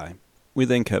Indiana guy? We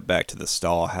then cut back to the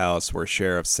Stahl house where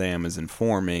Sheriff Sam is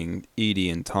informing Edie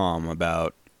and Tom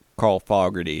about Carl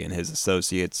Fogarty and his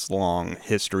associates' long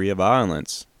history of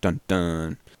violence. Dun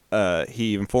dun.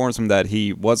 he informs him that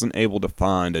he wasn't able to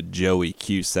find a Joey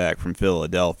Cusack from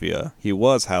Philadelphia. He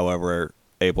was, however,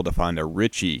 able to find a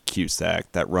Richie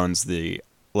Cusack that runs the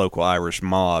local Irish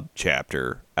mob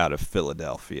chapter out of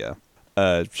Philadelphia.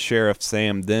 Sheriff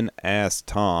Sam then asked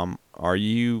Tom, are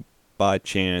you, by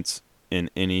chance, in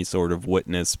any sort of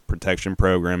witness protection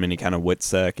program, any kind of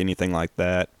WITSEC, anything like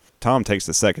that? Tom takes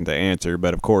a second to answer,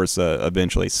 but of course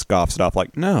eventually scoffs it off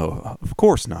like, no, of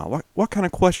course not. What kind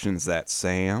of question is that,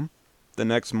 Sam? The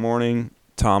next morning,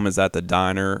 Tom is at the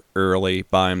diner early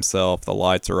by himself. The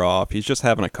lights are off. He's just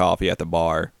having a coffee at the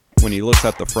bar when he looks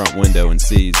out the front window and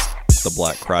sees the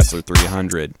black Chrysler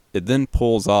 300. It then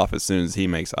pulls off as soon as he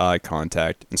makes eye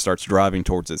contact and starts driving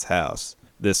towards his house.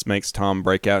 This makes Tom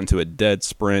break out into a dead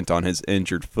sprint on his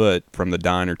injured foot from the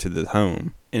diner to the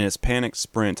home. In his panicked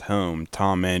sprint home,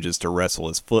 Tom manages to wrestle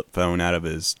his flip phone out of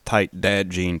his tight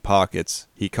dad jean pockets.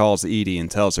 He calls Edie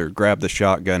and tells her, grab the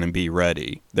shotgun and be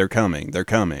ready. They're coming.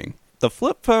 The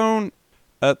flip phone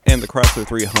and the Chrysler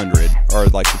 300 are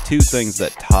like the two things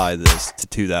that tie this to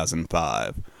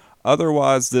 2005.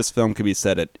 Otherwise, this film could be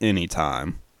set at any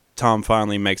time. Tom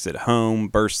finally makes it home,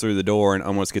 bursts through the door, and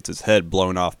almost gets his head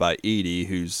blown off by Edie,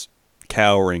 who's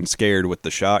cowering, scared with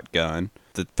the shotgun.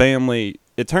 The family,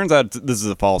 it turns out this is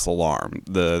a false alarm.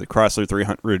 The Chrysler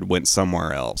 300 went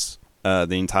somewhere else. The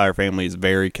entire family is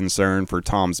very concerned for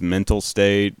Tom's mental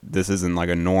state. This isn't like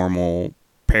a normal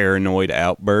paranoid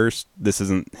outburst. This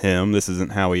isn't him. This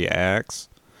isn't how he acts.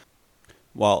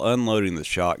 While unloading the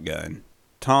shotgun,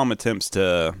 Tom attempts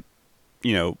to,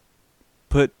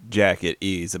 put Jack at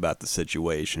ease about the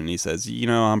situation. He says,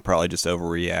 I'm probably just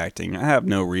overreacting. I have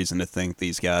no reason to think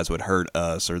these guys would hurt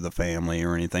us or the family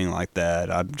or anything like that.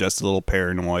 I'm just a little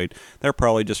paranoid. They're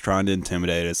probably just trying to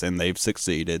intimidate us, and they've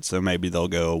succeeded, so maybe they'll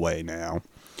go away now.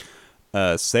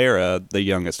 Sarah, the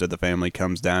youngest of the family,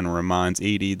 comes down and reminds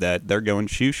Edie that they're going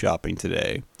shoe shopping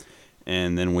today.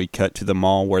 And then we cut to the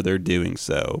mall where they're doing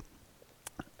so.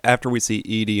 After we see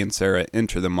Edie and Sarah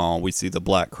enter the mall, we see the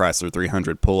black Chrysler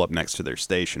 300 pull up next to their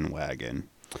station wagon.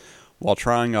 While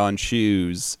trying on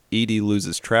shoes, Edie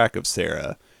loses track of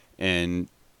Sarah and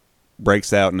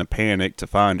breaks out in a panic to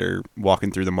find her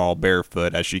walking through the mall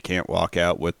barefoot, as she can't walk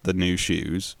out with the new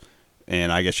shoes.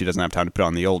 And I guess she doesn't have time to put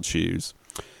on the old shoes.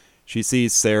 She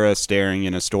sees Sarah staring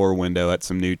in a store window at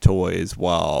some new toys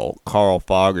while Carl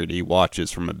Fogarty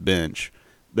watches from a bench.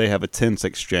 They have a tense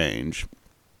exchange.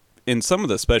 In some of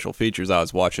the special features I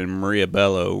was watching, Maria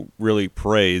Bello really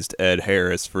praised Ed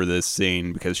Harris for this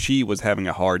scene because she was having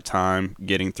a hard time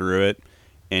getting through it,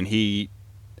 and he,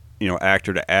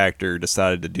 actor to actor,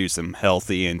 decided to do some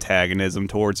healthy antagonism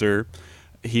towards her.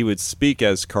 He would speak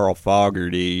as Carl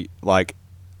Fogarty, like,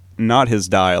 not his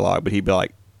dialogue, but he'd be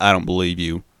like, I don't believe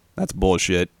you. That's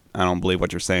bullshit. I don't believe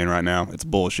what you're saying right now. It's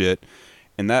bullshit.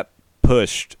 And that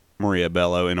pushed Maria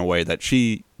Bello in a way that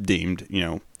she deemed,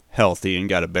 healthy and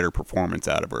got a better performance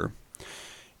out of her.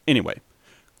 Anyway,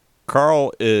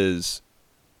 Carl is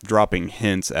dropping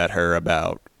hints at her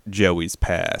about Joey's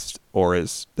past, or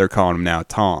as they're calling him now,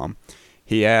 Tom.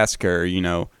 He asks her,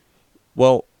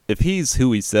 well, if he's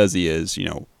who he says he is,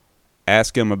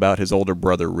 ask him about his older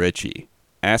brother Richie.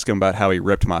 Ask him about how he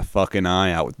ripped my fucking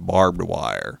eye out with barbed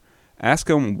wire. Ask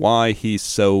him why he's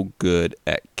so good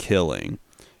at killing.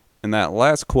 And that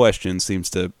last question seems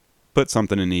to put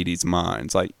something in Edie's mind.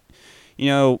 It's like,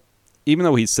 even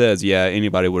though he says, yeah,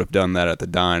 anybody would have done that at the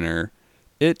diner,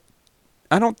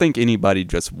 I don't think anybody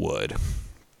just would.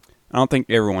 I don't think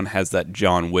everyone has that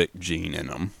John Wick gene in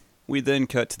them. We then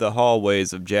cut to the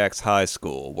hallways of Jack's high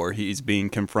school, where he's being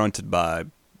confronted by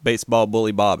baseball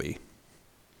bully Bobby.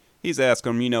 He's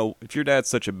asking him, if your dad's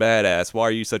such a badass, why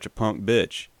are you such a punk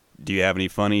bitch? Do you have any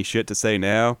funny shit to say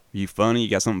now? You funny? You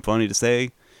got something funny to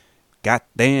say? God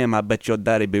damn, I bet your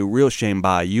daddy be real shamed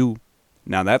by you.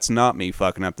 Now, that's not me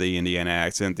fucking up the Indiana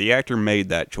accent. The actor made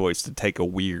that choice to take a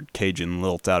weird Cajun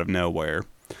lilt out of nowhere.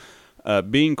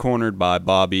 Being cornered by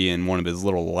Bobby and one of his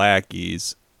little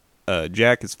lackeys,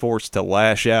 Jack is forced to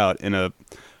lash out in a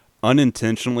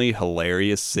unintentionally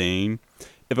hilarious scene.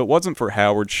 If it wasn't for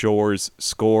Howard Shore's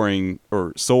soaring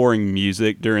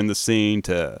music during the scene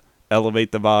to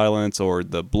elevate the violence or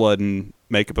the blood and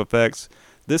makeup effects,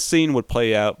 this scene would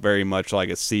play out very much like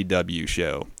a CW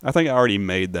show. I think I already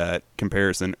made that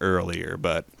comparison earlier,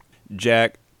 but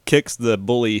Jack kicks the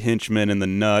bully henchman in the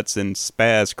nuts and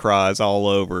spaz cries all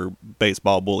over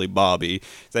baseball bully Bobby,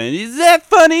 saying, "Is that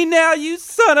funny now, you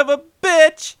son of a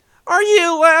bitch? Are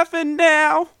you laughing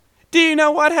now? Do you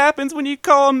know what happens when you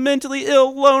call a mentally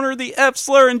ill loner the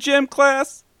F-slur in gym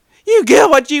class? You get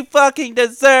what you fucking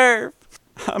deserve."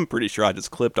 I'm pretty sure I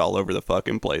just clipped all over the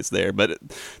fucking place there, but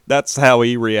that's how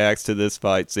he reacts to this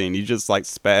fight scene. He just like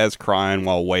spaz crying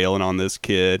while wailing on this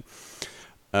kid.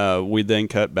 We then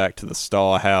cut back to the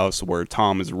stall house where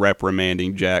Tom is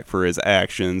reprimanding Jack for his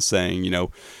actions, saying,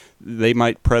 they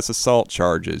might press assault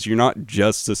charges. You're not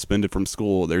just suspended from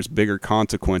school. There's bigger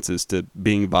consequences to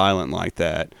being violent like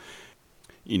that.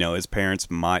 His parents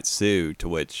might sue, to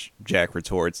which Jack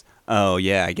retorts, oh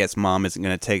yeah, I guess mom isn't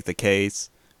going to take the case.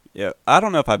 Yeah, I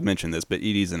don't know if I've mentioned this, but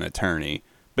Edie's an attorney.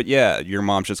 But yeah, your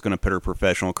mom's just going to put her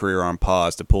professional career on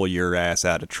pause to pull your ass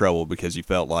out of trouble because you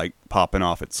felt like popping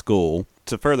off at school.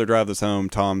 To further drive this home,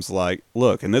 Tom's like,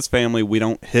 look, in this family, we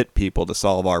don't hit people to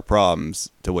solve our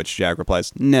problems. To which Jack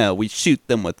replies, no, we shoot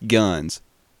them with guns.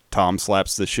 Tom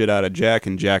slaps the shit out of Jack,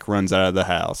 and Jack runs out of the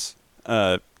house.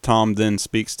 Tom then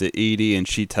speaks to Edie, and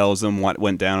she tells him what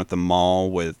went down at the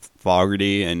mall with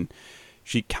Fogarty, and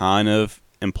she kind of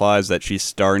implies that she's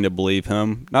starting to believe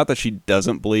him. Not that she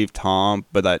doesn't believe Tom,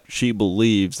 but that she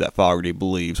believes that Fogarty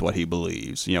believes what he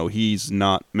believes. He's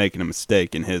not making a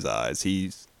mistake in his eyes.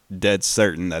 He's dead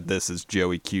certain that this is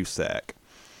Joey Cusack.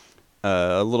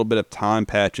 A little bit of time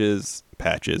passes,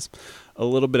 and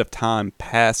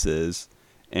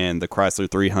the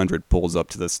Chrysler 300 pulls up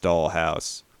to the stall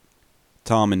house.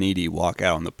 Tom and Edie walk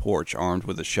out on the porch armed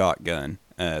with a shotgun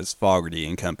as Fogarty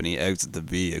and company exit the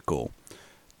vehicle.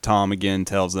 Tom again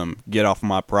tells them, get off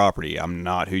my property, I'm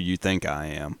not who you think I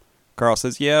am. Carl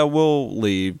says, yeah, we'll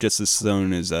leave just as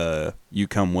soon as you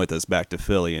come with us back to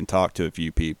Philly and talk to a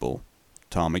few people.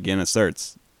 Tom again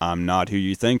asserts, I'm not who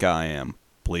you think I am.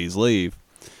 Please leave.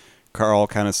 Carl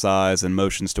kind of sighs and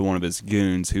motions to one of his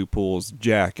goons who pulls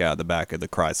Jack out the back of the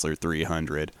Chrysler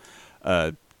 300,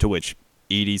 to which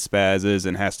Edie spazzes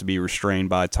and has to be restrained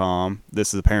by Tom.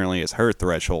 This is apparently is her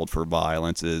threshold for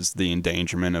violence, is the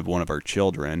endangerment of one of her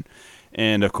children.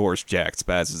 And of course Jack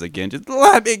spazzes again, just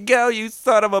let me go, you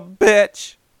son of a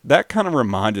bitch! That kind of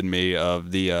reminded me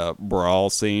of the brawl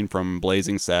scene from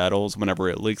Blazing Saddles whenever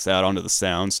it leaks out onto the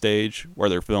soundstage where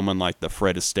they're filming like the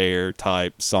Fred Astaire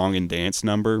type song and dance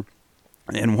number.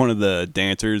 And one of the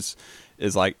dancers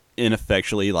is like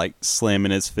ineffectually like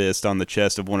slamming his fist on the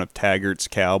chest of one of Taggart's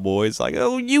cowboys, like,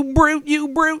 oh, you brute, you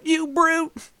brute, you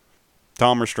brute.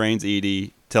 Tom restrains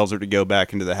Edie, tells her to go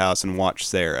back into the house and watch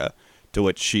Sarah, to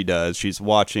which she does. She's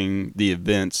watching the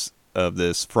events of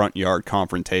this front yard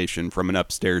confrontation from an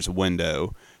upstairs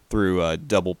window through a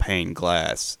double pane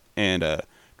glass, and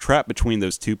trapped between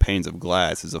those two panes of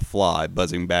glass is a fly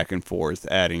buzzing back and forth,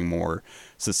 adding more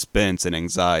suspense and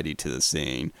anxiety to the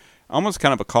scene. Almost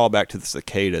kind of a callback to the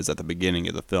cicadas at the beginning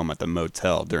of the film at the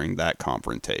motel during that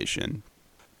confrontation.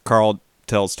 Carl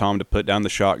tells Tom to put down the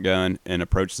shotgun and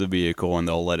approach the vehicle, and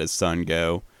they'll let his son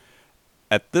go.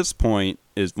 At this point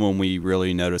is when we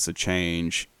really notice a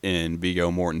change in Viggo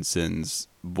Mortensen's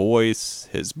voice,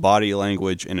 his body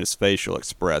language, and his facial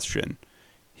expression.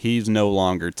 He's no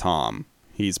longer Tom.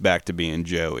 He's back to being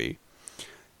Joey.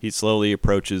 He slowly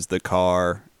approaches the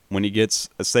car. When he gets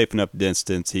a safe enough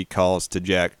distance, he calls to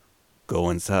Jack, go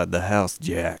inside the house,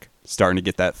 Jack. Starting to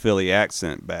get that Philly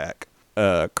accent back.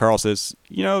 Carl says,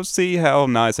 see how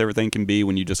nice everything can be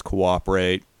when you just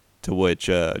cooperate? To which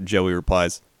Joey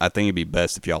replies, I think it'd be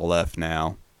best if y'all left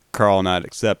now. Carl, not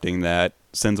accepting that,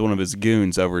 sends one of his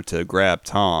goons over to grab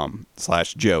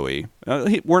Tom/Joey.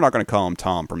 We're not going to call him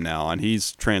Tom from now on.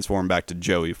 He's transformed back to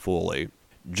Joey fully.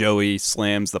 Joey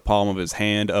slams the palm of his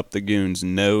hand up the goon's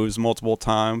nose multiple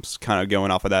times, kind of going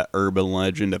off of that urban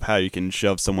legend of how you can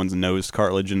shove someone's nose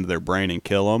cartilage into their brain and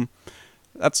kill them.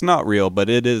 That's not real, but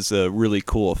it is a really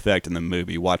cool effect in the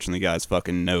movie, watching the guy's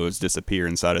fucking nose disappear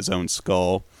inside his own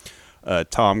skull.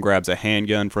 Tom grabs a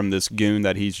handgun from this goon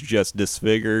that he's just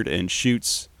disfigured and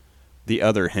shoots the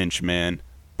other henchman,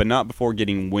 but not before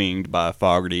getting winged by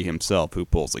Fogarty himself, who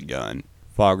pulls a gun.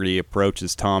 Fogarty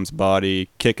approaches Tom's body,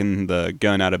 kicking the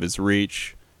gun out of his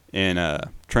reach and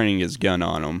training his gun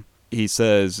on him. He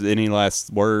says, any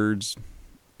last words?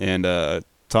 And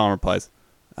Tom replies,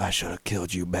 I should have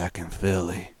killed you back in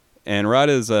Philly. And right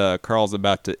as Carl's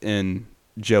about to end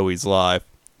Joey's life,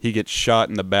 he gets shot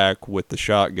in the back with the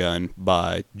shotgun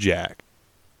by Jack.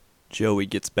 Joey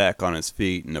gets back on his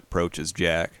feet and approaches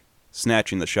Jack,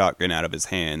 snatching the shotgun out of his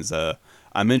hands.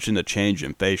 I mentioned a change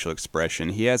in facial expression.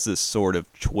 He has this sort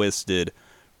of twisted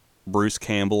Bruce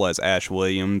Campbell as Ash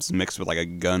Williams mixed with like a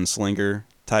gunslinger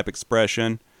type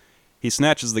expression. He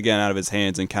snatches the gun out of his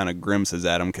hands and kind of grimaces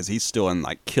at him because he's still in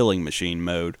like killing machine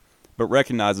mode, but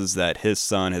recognizes that his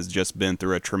son has just been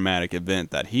through a traumatic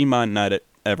event that he might not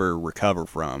ever recover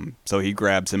from, so he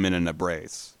grabs him in an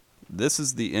embrace. This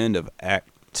is the end of Act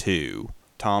 2,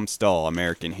 Tom Stahl,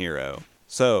 American Hero.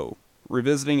 So,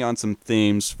 revisiting on some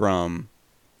themes from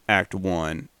Act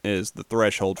 1 is the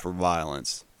threshold for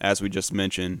violence. As we just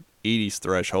mentioned, Edie's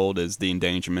threshold is the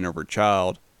endangerment of her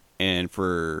child, and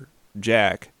for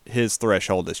Jack, his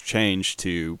threshold has changed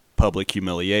to public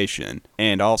humiliation,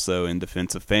 and also in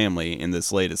defense of family in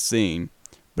this latest scene.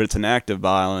 But it's an act of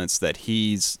violence that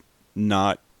he's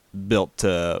not built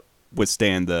to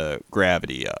withstand the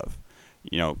gravity of.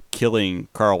 You know, killing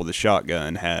Carl with a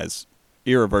shotgun has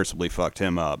irreversibly fucked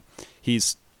him up.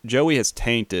 Joey has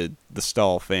tainted the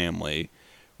Stahl family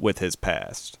with his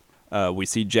past. We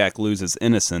see Jack lose his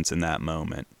innocence in that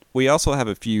moment. We also have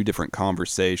a few different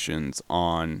conversations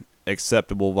on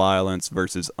acceptable violence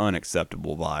versus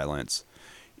unacceptable violence.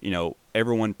 You know,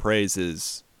 everyone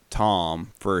praises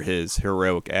Tom for his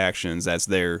heroic actions as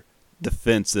their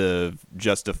defensive,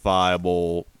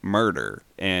 justifiable murder.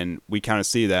 And we kind of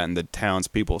see that in the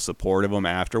townspeople's support of him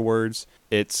afterwards.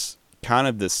 It's kind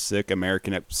of this sick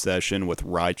American obsession with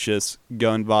righteous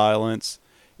gun violence.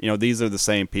 You know, these are the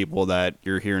same people that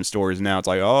you're hearing stories now. It's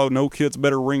like, oh, no kids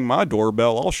better ring my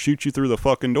doorbell. I'll shoot you through the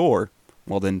fucking door.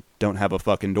 Well, then don't have a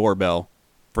fucking doorbell.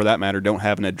 For that matter, don't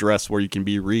have an address where you can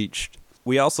be reached.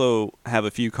 We also have a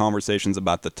few conversations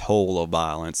about the toll of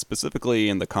violence, specifically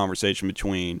in the conversation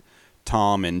between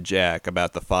Tom and Jack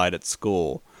about the fight at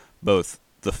school. Both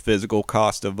the physical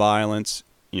cost of violence,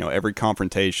 you know, every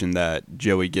confrontation that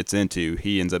Joey gets into,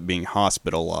 he ends up being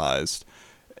hospitalized.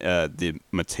 The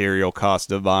material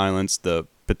cost of violence, the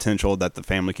potential that the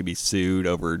family could be sued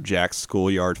over Jack's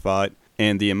schoolyard fight,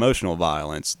 and the emotional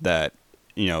violence that,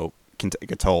 you know, can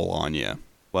take a toll on you.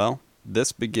 Well,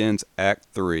 this begins Act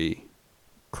 3,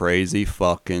 Crazy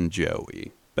Fucking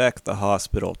Joey. Back at the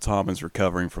hospital, Tom is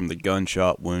recovering from the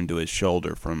gunshot wound to his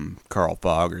shoulder from Carl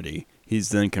Fogarty. He's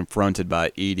then confronted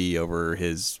by Edie over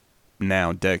his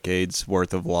now decades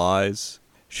worth of lies.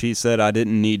 She said, I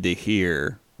didn't need to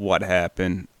hear what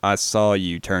happened. I saw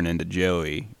you turn into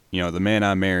Joey. You know, the man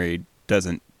I married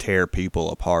doesn't tear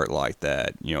people apart like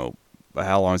that. You know,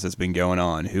 how long has this been going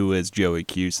on? Who is Joey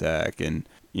Cusack? And,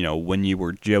 you know, when you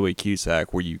were Joey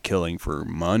Cusack, were you killing for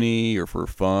money or for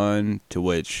fun? To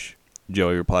which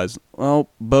Joey replies, well,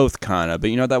 both kind of.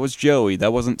 But, you know, that was Joey.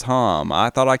 That wasn't Tom. I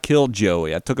thought I killed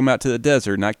Joey. I took him out to the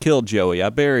desert and I killed Joey. I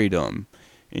buried him.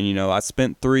 And, you know, I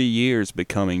spent 3 years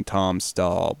becoming Tom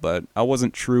Stahl, but I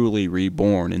wasn't truly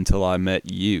reborn until I met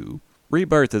you.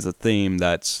 Rebirth is a theme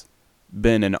that's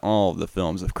been in all of the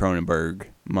films of Cronenberg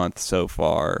month so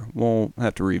far. We'll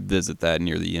have to revisit that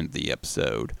near the end of the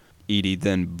episode. Edie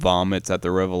then vomits at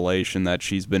the revelation that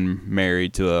she's been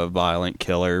married to a violent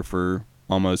killer for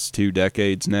almost 2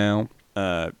 decades now.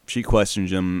 She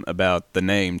questions him about the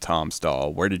name Tom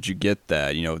Stahl. Where did you get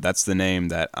that? You know, that's the name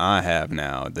that I have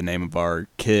now. The name of our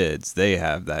kids, they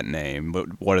have that name.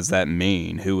 But what does that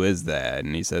mean? Who is that?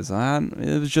 And he says,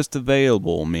 it was just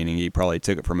available, meaning he probably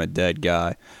took it from a dead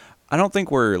guy. I don't think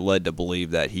we're led to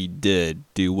believe that he did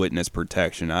do witness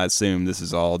protection. I assume this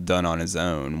is all done on his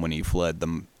own when he fled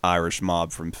the Irish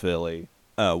mob from Philly.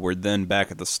 We're then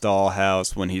back at the Stahl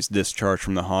house when he's discharged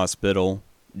from the hospital.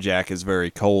 Jack is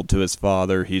very cold to his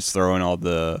father. He's throwing all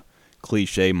the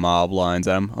cliche mob lines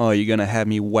at him. Oh, you gonna have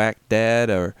me whack, Dad?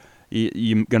 Or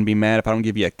you gonna be mad if I don't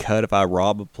give you a cut if I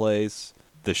rob a place?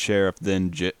 The sheriff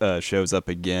then shows up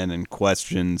again and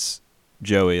questions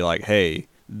Joey like, hey,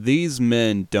 these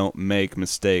men don't make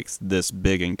mistakes this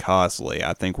big and costly.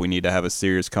 I think we need to have a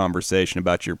serious conversation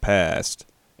about your past.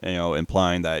 You know,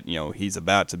 implying that, you know, he's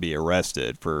about to be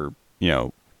arrested for, you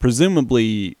know,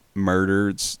 presumably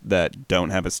murders that don't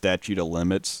have a statute of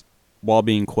limits. While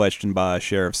being questioned by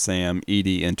Sheriff Sam,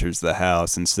 Edie enters the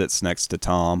house and sits next to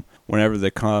Tom. Whenever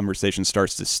the conversation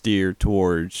starts to steer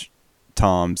towards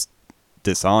Tom's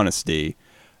dishonesty,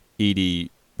 Edie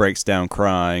breaks down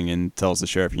crying and tells the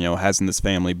sheriff, you know, hasn't this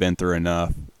family been through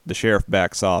enough? The sheriff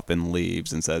backs off and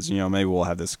leaves and says, you know, maybe we'll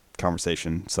have this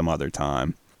conversation some other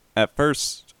time. At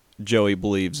first, Joey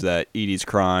believes that Edie's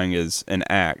crying is an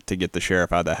act to get the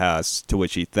sheriff out of the house, to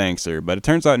which he thanks her. But it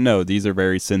turns out, no, these are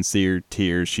very sincere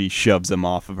tears. She shoves them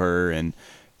off of her and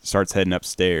starts heading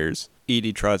upstairs.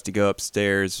 Edie tries to go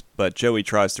upstairs, but Joey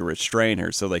tries to restrain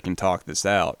her so they can talk this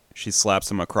out. She slaps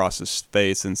him across his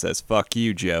face and says, fuck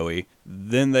you, Joey.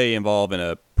 Then they involve in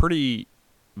a pretty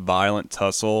violent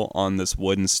tussle on this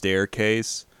wooden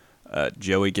staircase.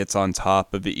 Joey gets on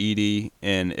top of Edie,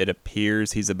 and it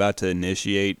appears he's about to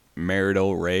initiate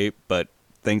marital rape, but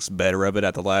thinks better of it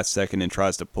at the last second and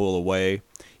tries to pull away.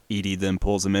 Edie then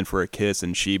pulls him in for a kiss,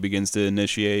 and she begins to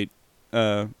initiate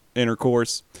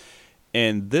intercourse.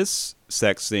 And this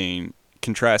sex scene,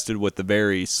 contrasted with the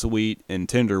very sweet and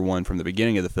tender one from the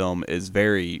beginning of the film, is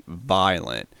very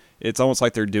violent. It's almost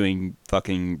like they're doing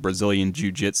fucking Brazilian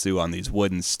jiu-jitsu on these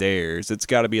wooden stairs. It's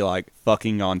got to be like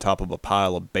fucking on top of a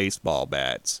pile of baseball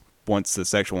bats. Once the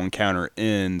sexual encounter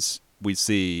ends, we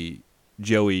see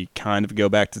Joey kind of go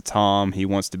back to Tom. He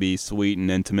wants to be sweet and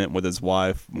intimate with his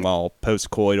wife while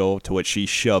post-coital, to which she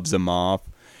shoves him off.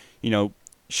 You know,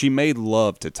 she made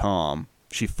love to Tom.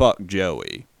 She fucked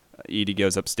Joey. Edie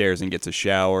goes upstairs and gets a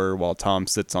shower while Tom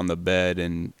sits on the bed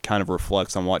and kind of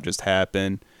reflects on what just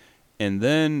happened. And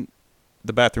then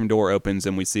the bathroom door opens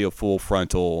and we see a full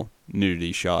frontal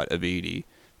nudity shot of Edie.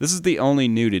 This is the only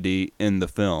nudity in the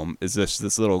film, is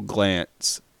this little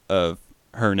glance of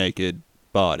her naked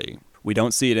body. We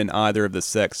don't see it in either of the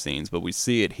sex scenes, but we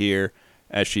see it here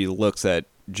as she looks at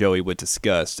Joey with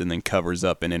disgust and then covers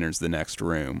up and enters the next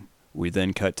room. We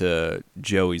then cut to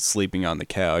Joey sleeping on the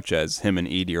couch as him and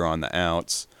Edie are on the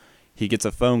outs. He gets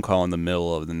a phone call in the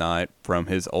middle of the night from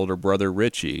his older brother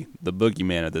Richie, the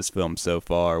boogeyman of this film so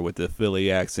far, with the Philly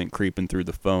accent creeping through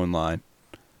the phone line.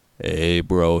 "Hey,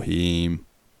 Brohim,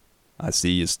 I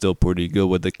see you're still pretty good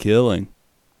with the killing.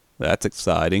 That's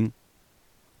exciting.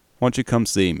 Why don't you come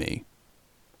see me?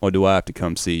 Or do I have to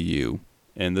come see you?"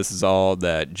 And this is all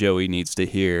that Joey needs to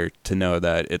hear to know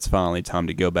that it's finally time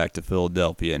to go back to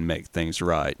Philadelphia and make things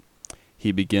right.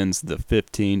 He begins the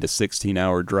 15 to 16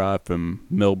 hour drive from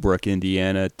Millbrook,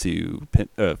 Indiana to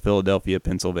Philadelphia,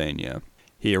 Pennsylvania.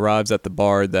 He arrives at the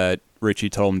bar that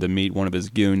Richie told him to meet one of his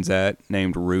goons at,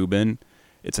 named Reuben.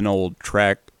 It's an old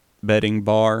track betting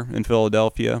bar in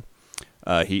Philadelphia.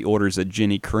 He orders a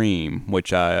Jenny Cream,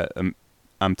 which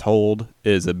I'm told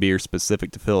is a beer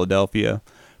specific to Philadelphia.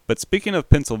 But speaking of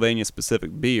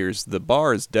Pennsylvania-specific beers, the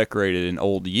bar is decorated in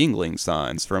old Yuengling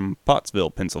signs from Pottsville,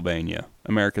 Pennsylvania,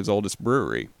 America's oldest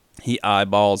brewery. He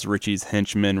eyeballs Richie's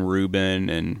henchman, Reuben,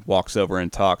 and walks over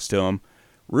and talks to him.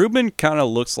 Reuben kind of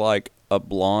looks like a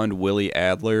blonde Willie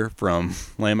Adler from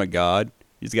Lamb of God.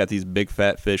 He's got these big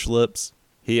fat fish lips.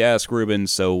 He asks Reuben,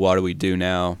 "So what do we do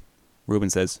now?"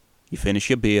 Reuben says, "You finish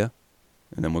your beer,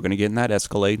 and then we're going to get in that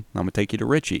Escalade, and I'm going to take you to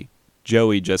Richie."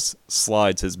 Joey just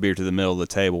slides his beer to the middle of the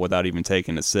table without even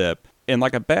taking a sip. In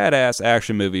like a badass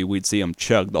action movie, we'd see him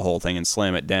chug the whole thing and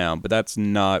slam it down, but that's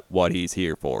not what he's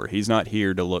here for. He's not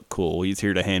here to look cool. He's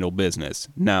here to handle business.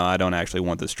 "No, I don't actually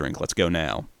want this drink. Let's go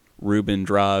now." Reuben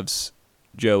drives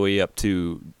Joey up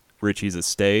to Richie's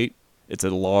estate. It's a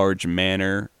large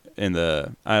manor in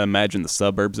I imagine, the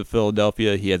suburbs of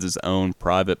Philadelphia. He has his own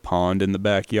private pond in the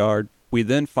backyard. We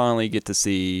then finally get to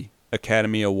see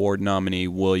Academy Award nominee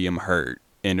William Hurt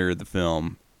enter the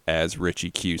film as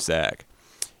Richie Cusack.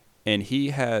 And he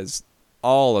has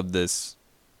all of this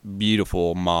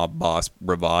beautiful mob boss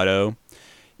bravado.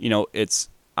 You know, it's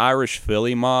Irish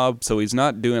Philly mob, so he's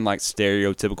not doing like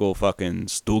stereotypical fucking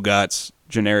Stuttgart's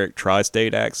generic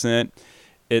tri-state accent.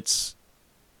 It's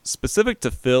specific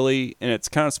to Philly, and it's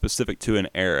kind of specific to an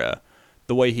era.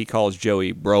 The way he calls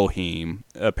Joey Brohim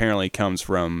apparently comes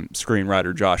from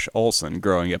screenwriter Josh Olson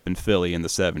growing up in Philly in the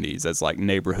 70s as like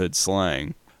neighborhood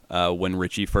slang. When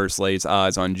Richie first lays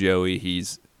eyes on Joey,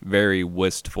 he's very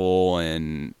wistful,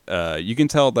 and you can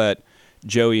tell that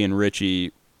Joey and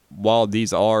Richie, while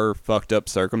these are fucked up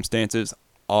circumstances,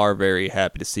 are very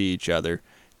happy to see each other.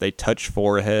 They touch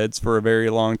foreheads for a very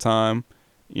long time,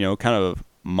 you know, kind of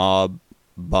mob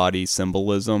body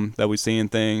symbolism that we see in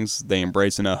things. They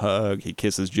embrace in a hug. He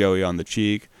kisses Joey on the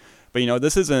cheek. But, you know,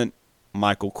 this isn't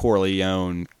Michael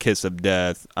Corleone kiss of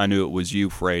death. "I knew it was you,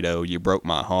 Fredo. You broke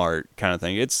my heart," kind of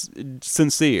thing. It's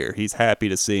sincere. He's happy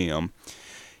to see him.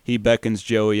 He beckons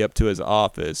Joey up to his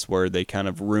office where they kind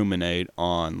of ruminate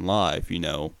on life. You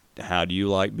know, how do you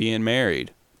like being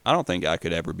married? I don't think I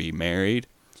could ever be married.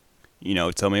 You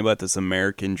know, tell me about this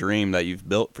American dream that you've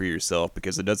built for yourself,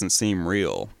 because it doesn't seem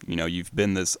real. You know, you've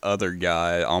been this other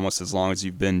guy almost as long as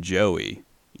you've been Joey.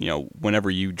 You know, whenever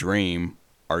you dream,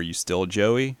 are you still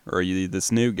Joey, or are you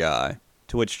this new guy?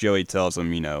 To which Joey tells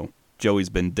him, you know, Joey's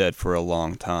been dead for a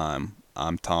long time.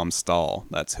 I'm Tom Stahl.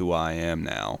 That's who I am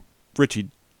now.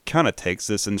 Richie kind of takes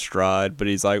this in stride, but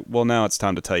he's like, "Well, now it's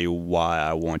time to tell you why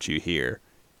I want you here.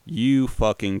 You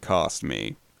fucking cost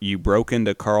me. You broke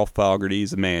into Carl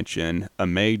Fogarty's mansion, a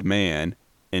made man,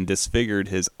 and disfigured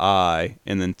his eye,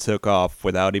 and then took off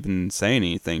without even saying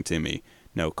anything to me.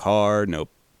 No card, no,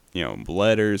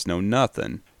 letters, no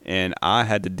nothing. And I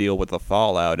had to deal with the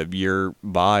fallout of your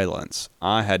violence.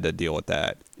 I had to deal with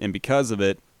that. And because of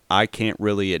it, I can't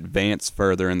really advance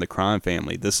further in the crime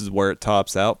family. This is where it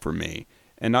tops out for me.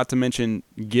 And not to mention,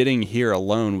 getting here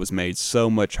alone was made so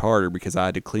much harder because I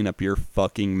had to clean up your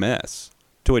fucking mess."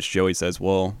 To which Joey says,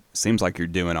 "Well, seems like you're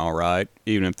doing all right,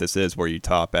 even if this is where you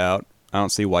top out. I don't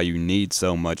see why you need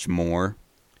so much more."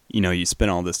 You spent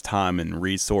all this time and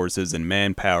resources and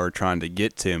manpower trying to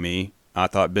get to me. I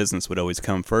thought business would always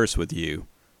come first with you.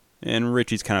 And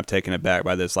Richie's kind of taken aback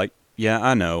by this, like, yeah,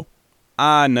 I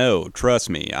know, trust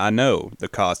me, I know the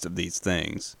cost of these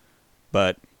things.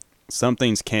 But some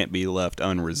things can't be left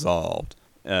unresolved.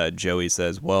 Joey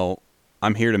says, well,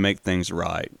 I'm here to make things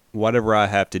right. Whatever I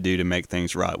have to do to make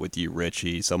things right with you,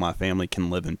 Richie, so my family can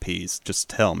live in peace, just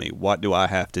tell me, what do I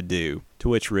have to do? To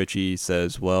which Richie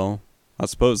says, well, I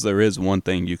suppose there is one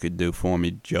thing you could do for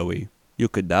me, Joey. You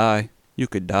could die. You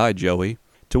could die, Joey.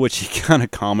 To which he kind of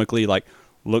comically,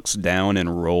 looks down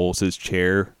and rolls his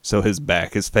chair so his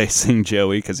back is facing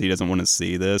Joey because he doesn't want to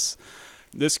see this.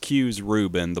 This cues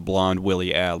Ruben, the blonde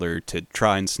Willie Adler, to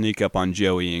try and sneak up on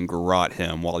Joey and garrote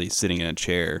him while he's sitting in a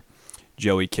chair.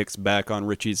 Joey kicks back on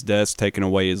Richie's desk, taking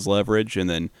away his leverage, and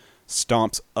then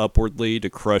stomps upwardly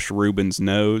to crush Ruben's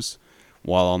nose.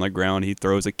 While on the ground, he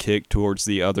throws a kick towards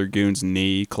the other goon's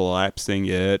knee, collapsing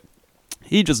it.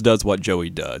 He just does what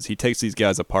Joey does. He takes these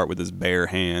guys apart with his bare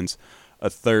hands. A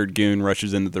third goon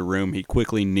rushes into the room. He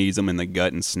quickly knees him in the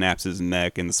gut and snaps his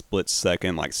neck in the split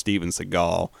second like Steven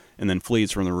Seagal, and then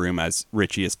flees from the room as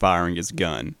Richie is firing his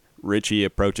gun. Richie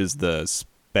approaches the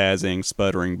spazzing,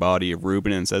 sputtering body of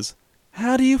Ruben and says,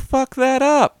 "How do you fuck that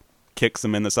up?" Kicks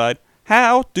him in the side.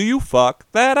 "How do you fuck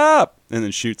that up?" And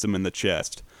then shoots him in the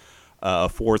chest. A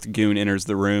fourth goon enters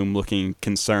the room looking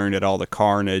concerned at all the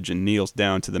carnage and kneels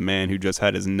down to the man who just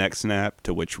had his neck snapped,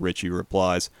 to which Richie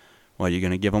replies, "Well, you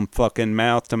gonna give him fucking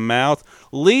mouth to mouth?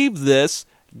 Leave this,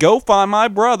 go find my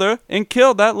brother, and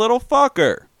kill that little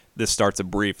fucker." This starts a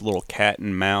brief little cat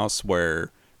and mouse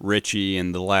where Richie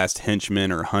and the last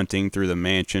henchman are hunting through the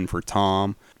mansion for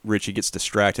Tom. Richie gets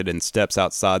distracted and steps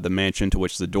outside the mansion, to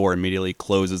which the door immediately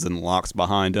closes and locks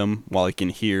behind him, while he can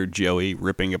hear Joey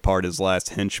ripping apart his last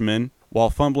henchman.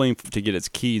 While fumbling to get his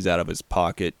keys out of his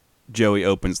pocket, Joey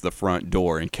opens the front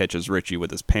door and catches Richie with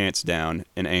his pants down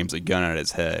and aims a gun at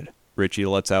his head. Richie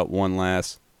lets out one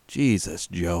last, "Jesus,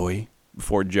 Joey,"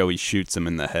 before Joey shoots him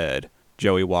in the head.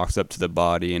 Joey walks up to the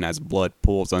body, and as blood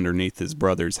pools underneath his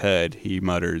brother's head, he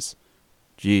mutters,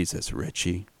 "Jesus,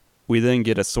 Richie." We then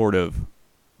get a sort of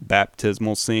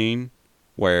baptismal scene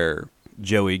where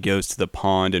Joey goes to the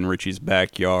pond in Richie's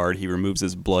backyard. He removes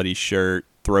his bloody shirt,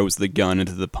 throws the gun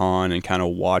into the pond, and kind of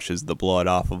washes the blood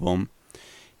off of him.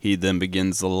 He then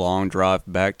begins the long drive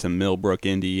back to Millbrook,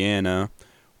 Indiana,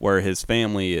 where his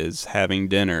family is having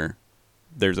dinner.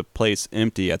 There's a place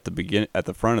empty at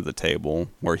the front of the table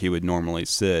where he would normally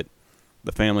sit.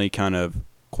 The family kind of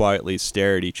quietly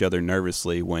stare at each other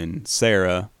nervously when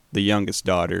Sarah, the youngest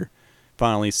daughter,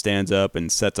 finally stands up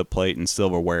and sets a plate and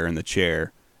silverware in the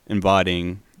chair,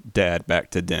 inviting Dad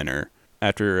back to dinner.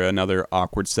 After another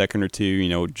awkward second or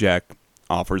two, Jack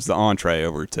offers the entree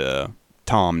over to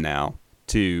Tom now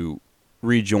to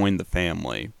rejoin the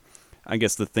family. I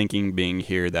guess the thinking being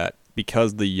here that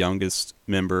because the youngest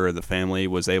member of the family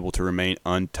was able to remain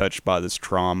untouched by this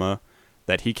trauma,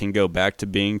 that he can go back to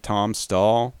being Tom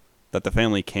Stahl, that the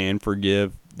family can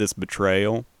forgive this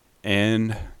betrayal,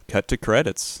 and cut to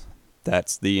credits.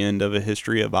 That's the end of A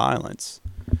History of Violence.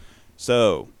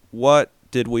 So, what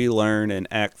did we learn in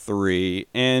Act 3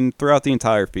 and throughout the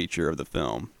entire feature of the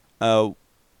film?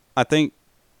 I think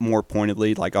more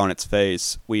pointedly, on its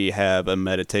face, we have a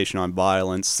meditation on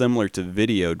violence similar to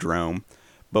Videodrome,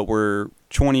 but we're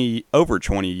over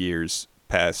 20 years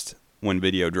past when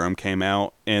Videodrome came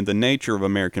out, and the nature of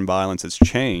American violence has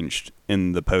changed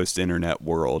in the post-internet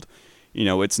world.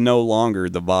 It's no longer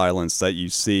the violence that you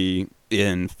see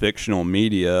in fictional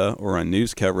media or on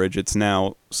news coverage. It's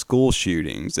now school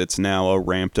shootings. It's now a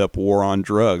ramped up war on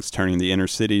drugs, turning the inner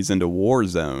cities into war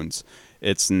zones.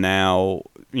 It's now,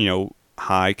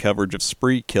 high coverage of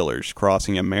spree killers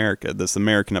crossing America, this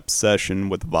American obsession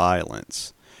with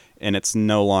violence. And it's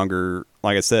no longer,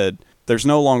 like I said, there's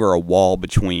no longer a wall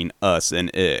between us and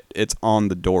it. It's on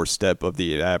the doorstep of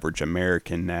the average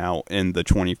American now in the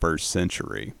 21st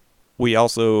century. We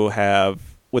also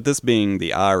have, with this being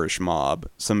the Irish mob,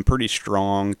 some pretty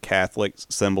strong Catholic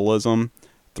symbolism.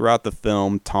 Throughout the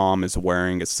film, Tom is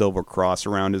wearing a silver cross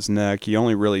around his neck. You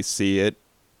only really see it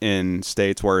in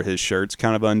states where his shirt's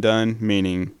kind of undone,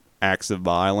 meaning acts of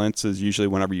violence is usually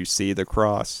whenever you see the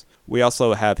cross. We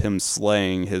also have him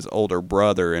slaying his older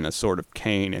brother in a sort of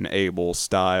Cain and Abel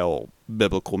style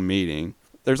biblical meeting.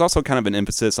 There's also kind of an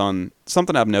emphasis on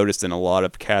something I've noticed in a lot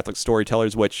of Catholic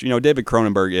storytellers, which, David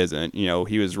Cronenberg isn't.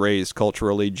 He was raised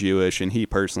culturally Jewish, and he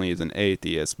personally is an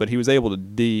atheist, but he was able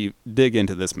to dig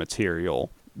into this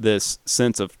material, this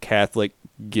sense of Catholic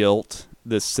guilt,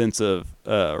 this sense of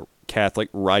Catholic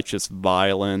righteous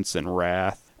violence and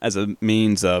wrath as a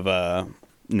means of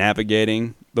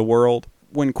navigating the world.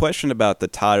 when questioned about the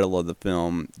title of the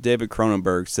film, David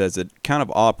Cronenberg says it kind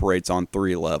of operates on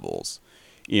 3 levels.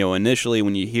 Initially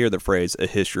when you hear the phrase "a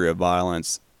history of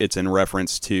violence," it's in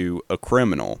reference to a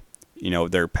criminal,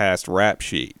 their past rap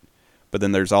sheet. But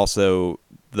then there's also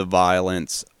the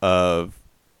violence of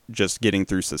just getting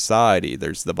through society.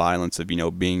 There's the violence of,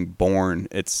 being born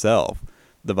itself.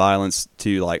 The violence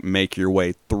to, like, make your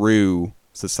way through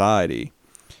society.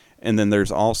 And then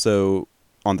there's also,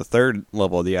 on the third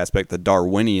level of the aspect, the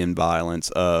Darwinian violence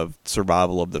of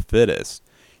survival of the fittest.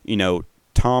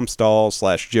 Tom Stahl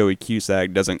 / Joey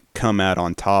Cusack doesn't come out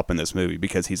on top in this movie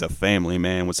because he's a family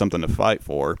man with something to fight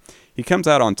for. He comes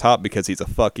out on top because he's a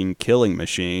fucking killing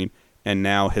machine, and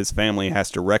now his family has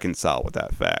to reconcile with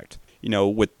that fact.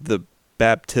 With the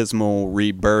baptismal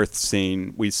rebirth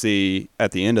scene we see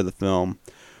at the end of the film,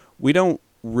 we don't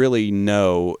really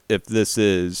know if this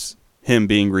is him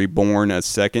being reborn a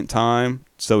second time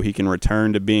so he can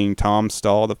return to being Tom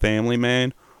Stahl, the family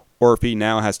man, or if he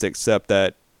now has to accept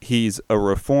that he's a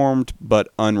reformed but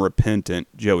unrepentant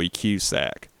Joey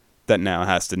Cusack that now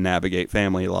has to navigate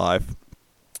family life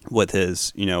with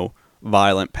his,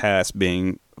 violent past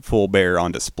being full bare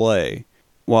on display.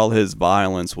 While his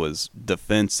violence was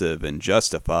defensive and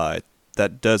justified,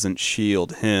 that doesn't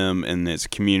shield him and his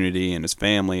community and his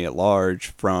family at large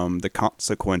from the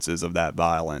consequences of that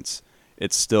violence.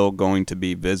 It's still going to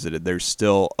be visited. There's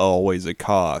still always a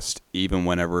cost, even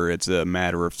whenever it's a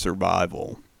matter of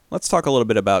survival. Let's talk a little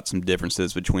bit about some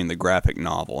differences between the graphic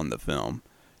novel and the film.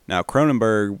 Now,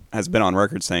 Cronenberg has been on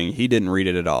record saying he didn't read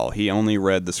it at all. He only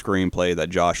read the screenplay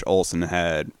that Josh Olson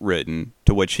had written,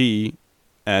 to which he,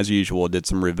 as usual, did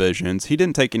some revisions. He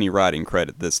didn't take any writing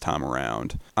credit this time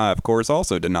around. I, of course,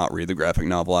 also did not read the graphic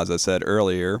novel, as I said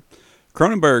earlier.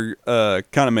 Cronenberg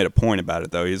kind of made a point about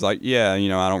it, though. He's like, yeah,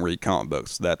 I don't read comic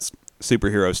books. That's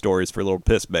superhero stories for little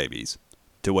piss babies.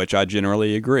 To which I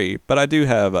generally agree. But I do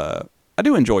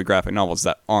enjoy graphic novels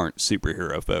that aren't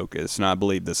superhero focused, and I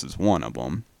believe this is one of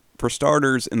them. For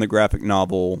starters, in the graphic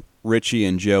novel, Richie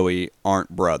and Joey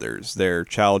aren't brothers. They're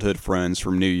childhood friends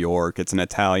from New York. It's an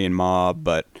Italian mob,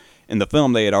 but in the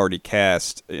film they had already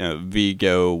cast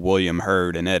Viggo, William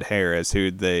Hurt, and Ed Harris, who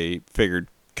they figured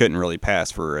couldn't really pass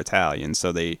for Italian,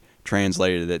 so they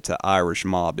translated it to Irish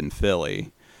mob in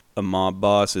Philly. A mob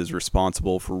boss is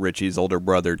responsible for Richie's older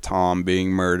brother Tom being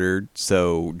murdered,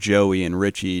 so Joey and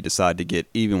Richie decide to get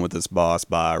even with this boss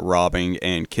by robbing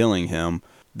and killing him.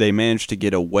 They manage to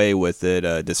get away with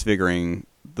it, disfiguring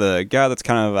the guy that's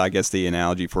kind of, I guess, the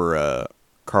analogy for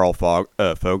Carl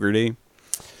Fogarty.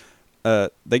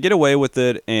 They get away with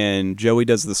it, and Joey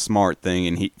does the smart thing,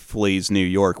 and he flees New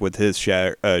York with his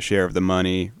share of the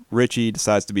money. Richie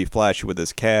decides to be flashy with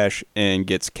his cash and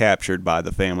gets captured by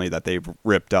the family that they've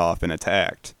ripped off and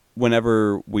attacked.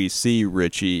 Whenever we see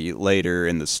Richie later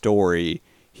in the story,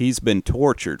 he's been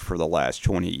tortured for the last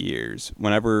 20 years.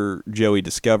 Whenever Joey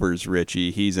discovers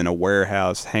Richie, he's in a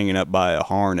warehouse hanging up by a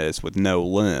harness with no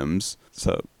limbs.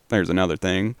 So there's another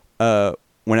thing.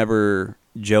 Whenever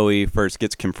Joey first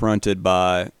gets confronted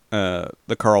by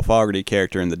the Carl Fogarty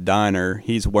character in the diner,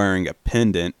 he's wearing a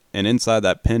pendant, and inside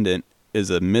that pendant is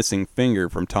a missing finger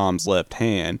from Tom's left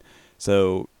hand.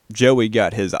 So Joey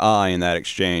got his eye in that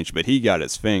exchange, but he got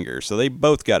his finger. So they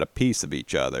both got a piece of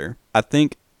each other. I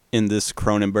think in this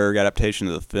Cronenberg adaptation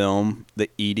of the film, the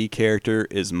Edie character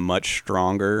is much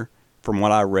stronger. From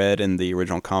what I read in the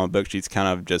original comic book, she's kind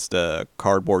of just a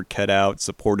cardboard cutout,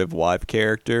 supportive wife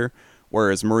character,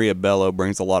 whereas Maria Bello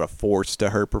brings a lot of force to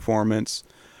her performance.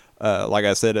 Like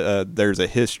I said, there's a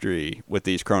history with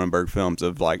these Cronenberg films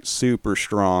of like super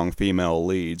strong female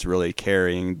leads really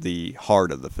carrying the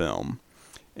heart of the film.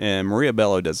 And Maria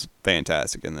Bello does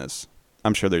fantastic in this.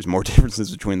 I'm sure there's more differences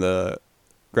between the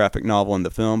graphic novel and the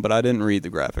film, but I didn't read the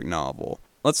graphic novel.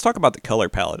 Let's talk about the color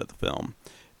palette of the film.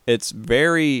 It's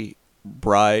very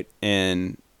bright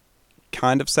and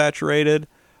kind of saturated.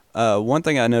 One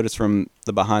thing I noticed from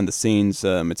the behind-the-scenes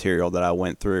material that I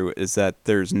went through is that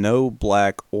there's no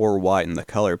black or white in the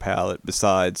color palette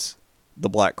besides the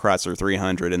black Chrysler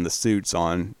 300 and the suits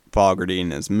on Fogarty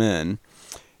and his men.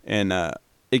 And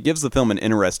it gives the film an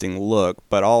interesting look,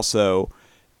 but also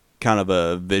kind of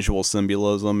a visual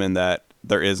symbolism in that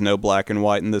there is no black and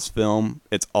white in this film.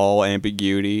 It's all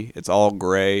ambiguity. It's all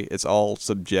gray. It's all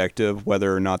subjective,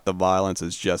 whether or not the violence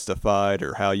is justified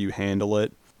or how you handle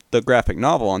it. The graphic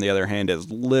novel, on the other hand,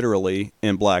 is literally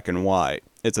in black and white.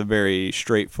 It's a very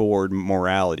straightforward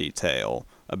morality tale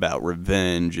about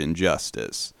revenge and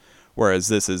justice, whereas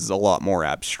this is a lot more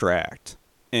abstract.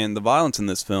 And the violence in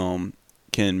this film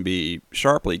can be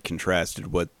sharply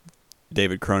contrasted with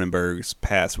David Cronenberg's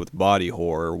past with body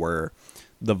horror, where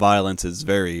the violence is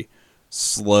very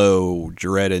slow,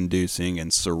 dread-inducing,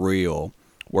 and surreal,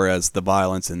 whereas the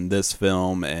violence in this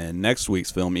film and next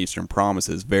week's film, Eastern Promise,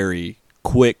 is very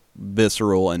quick,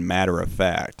 visceral, and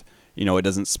matter-of-fact. You know, it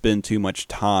doesn't spend too much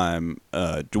time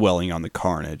dwelling on the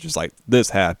carnage. It's like, this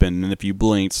happened, and if you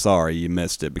blinked, sorry, you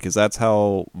missed it, because that's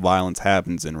how violence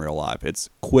happens in real life. It's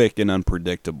quick and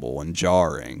unpredictable and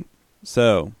jarring.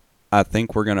 So, I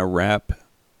think we're going to wrap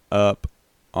up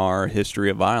our History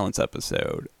of Violence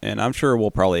episode, and I'm sure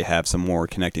we'll probably have some more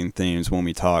connecting themes when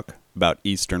we talk about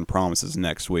Eastern Promises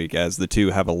next week, as the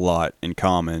two have a lot in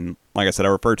common. Like I said, I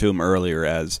referred to them earlier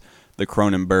as the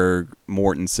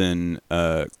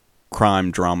Cronenberg-Mortensen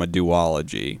crime drama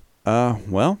duology.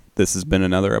 Well, this has been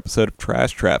another episode of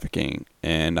Trash Trafficking,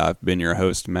 and I've been your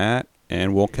host, Matt,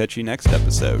 and we'll catch you next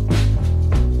episode.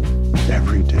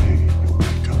 Every day you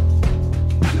wake up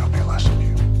and there'll be less of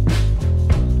you.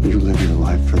 You live your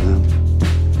life for them,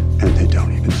 and they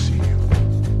don't even see you.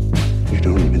 You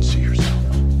don't even see yourself.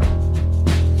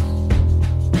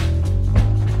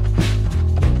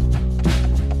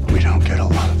 We don't get a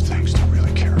lot of things to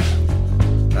really care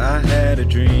about. I had a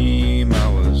dream I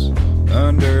was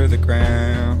under the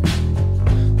ground.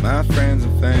 My friends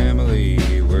and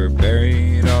family were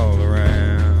buried all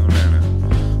around,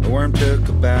 and a worm took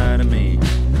a bite of me,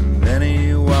 and then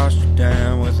he washed it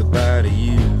down with a bite of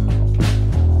you.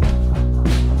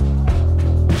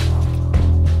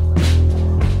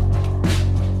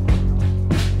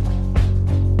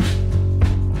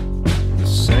 The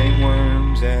same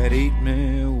worms that eat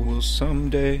me will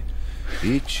someday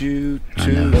eat you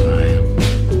too. I know who I am.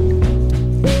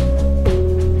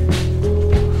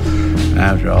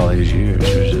 After all these years,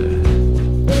 there's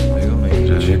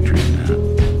a victory in that.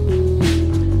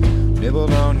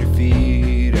 Nibbled on your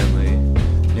feet and they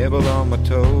nibbled on my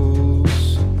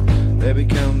toes. They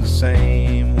become the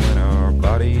same when our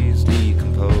bodies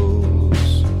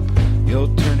decompose.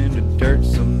 You'll turn into dirt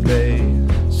someday,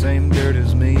 same dirt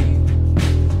as me.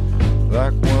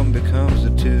 Like one becomes a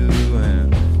two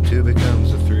and two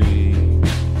becomes a three.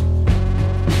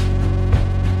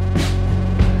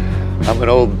 I'm an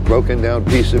old broken down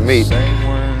piece of meat. Same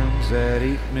worms that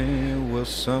eat me will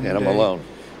someday And I'm alone.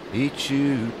 Eat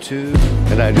you too.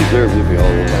 And I deserve to be all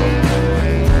alone.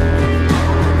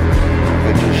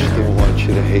 I just don't want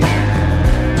you to hate me.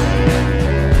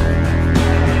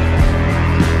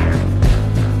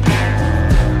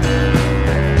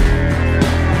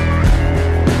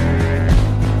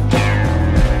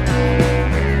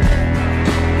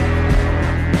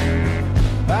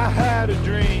 I had a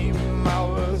dream